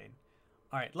everyone living.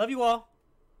 Alright, love you all.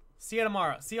 See you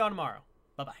tomorrow. See you all tomorrow.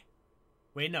 Bye-bye.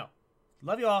 Wait, no.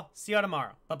 Love you all. See you all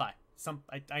tomorrow. Bye-bye.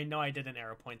 I know I did an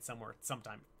arrow point somewhere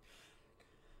sometime.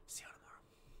 See you tomorrow.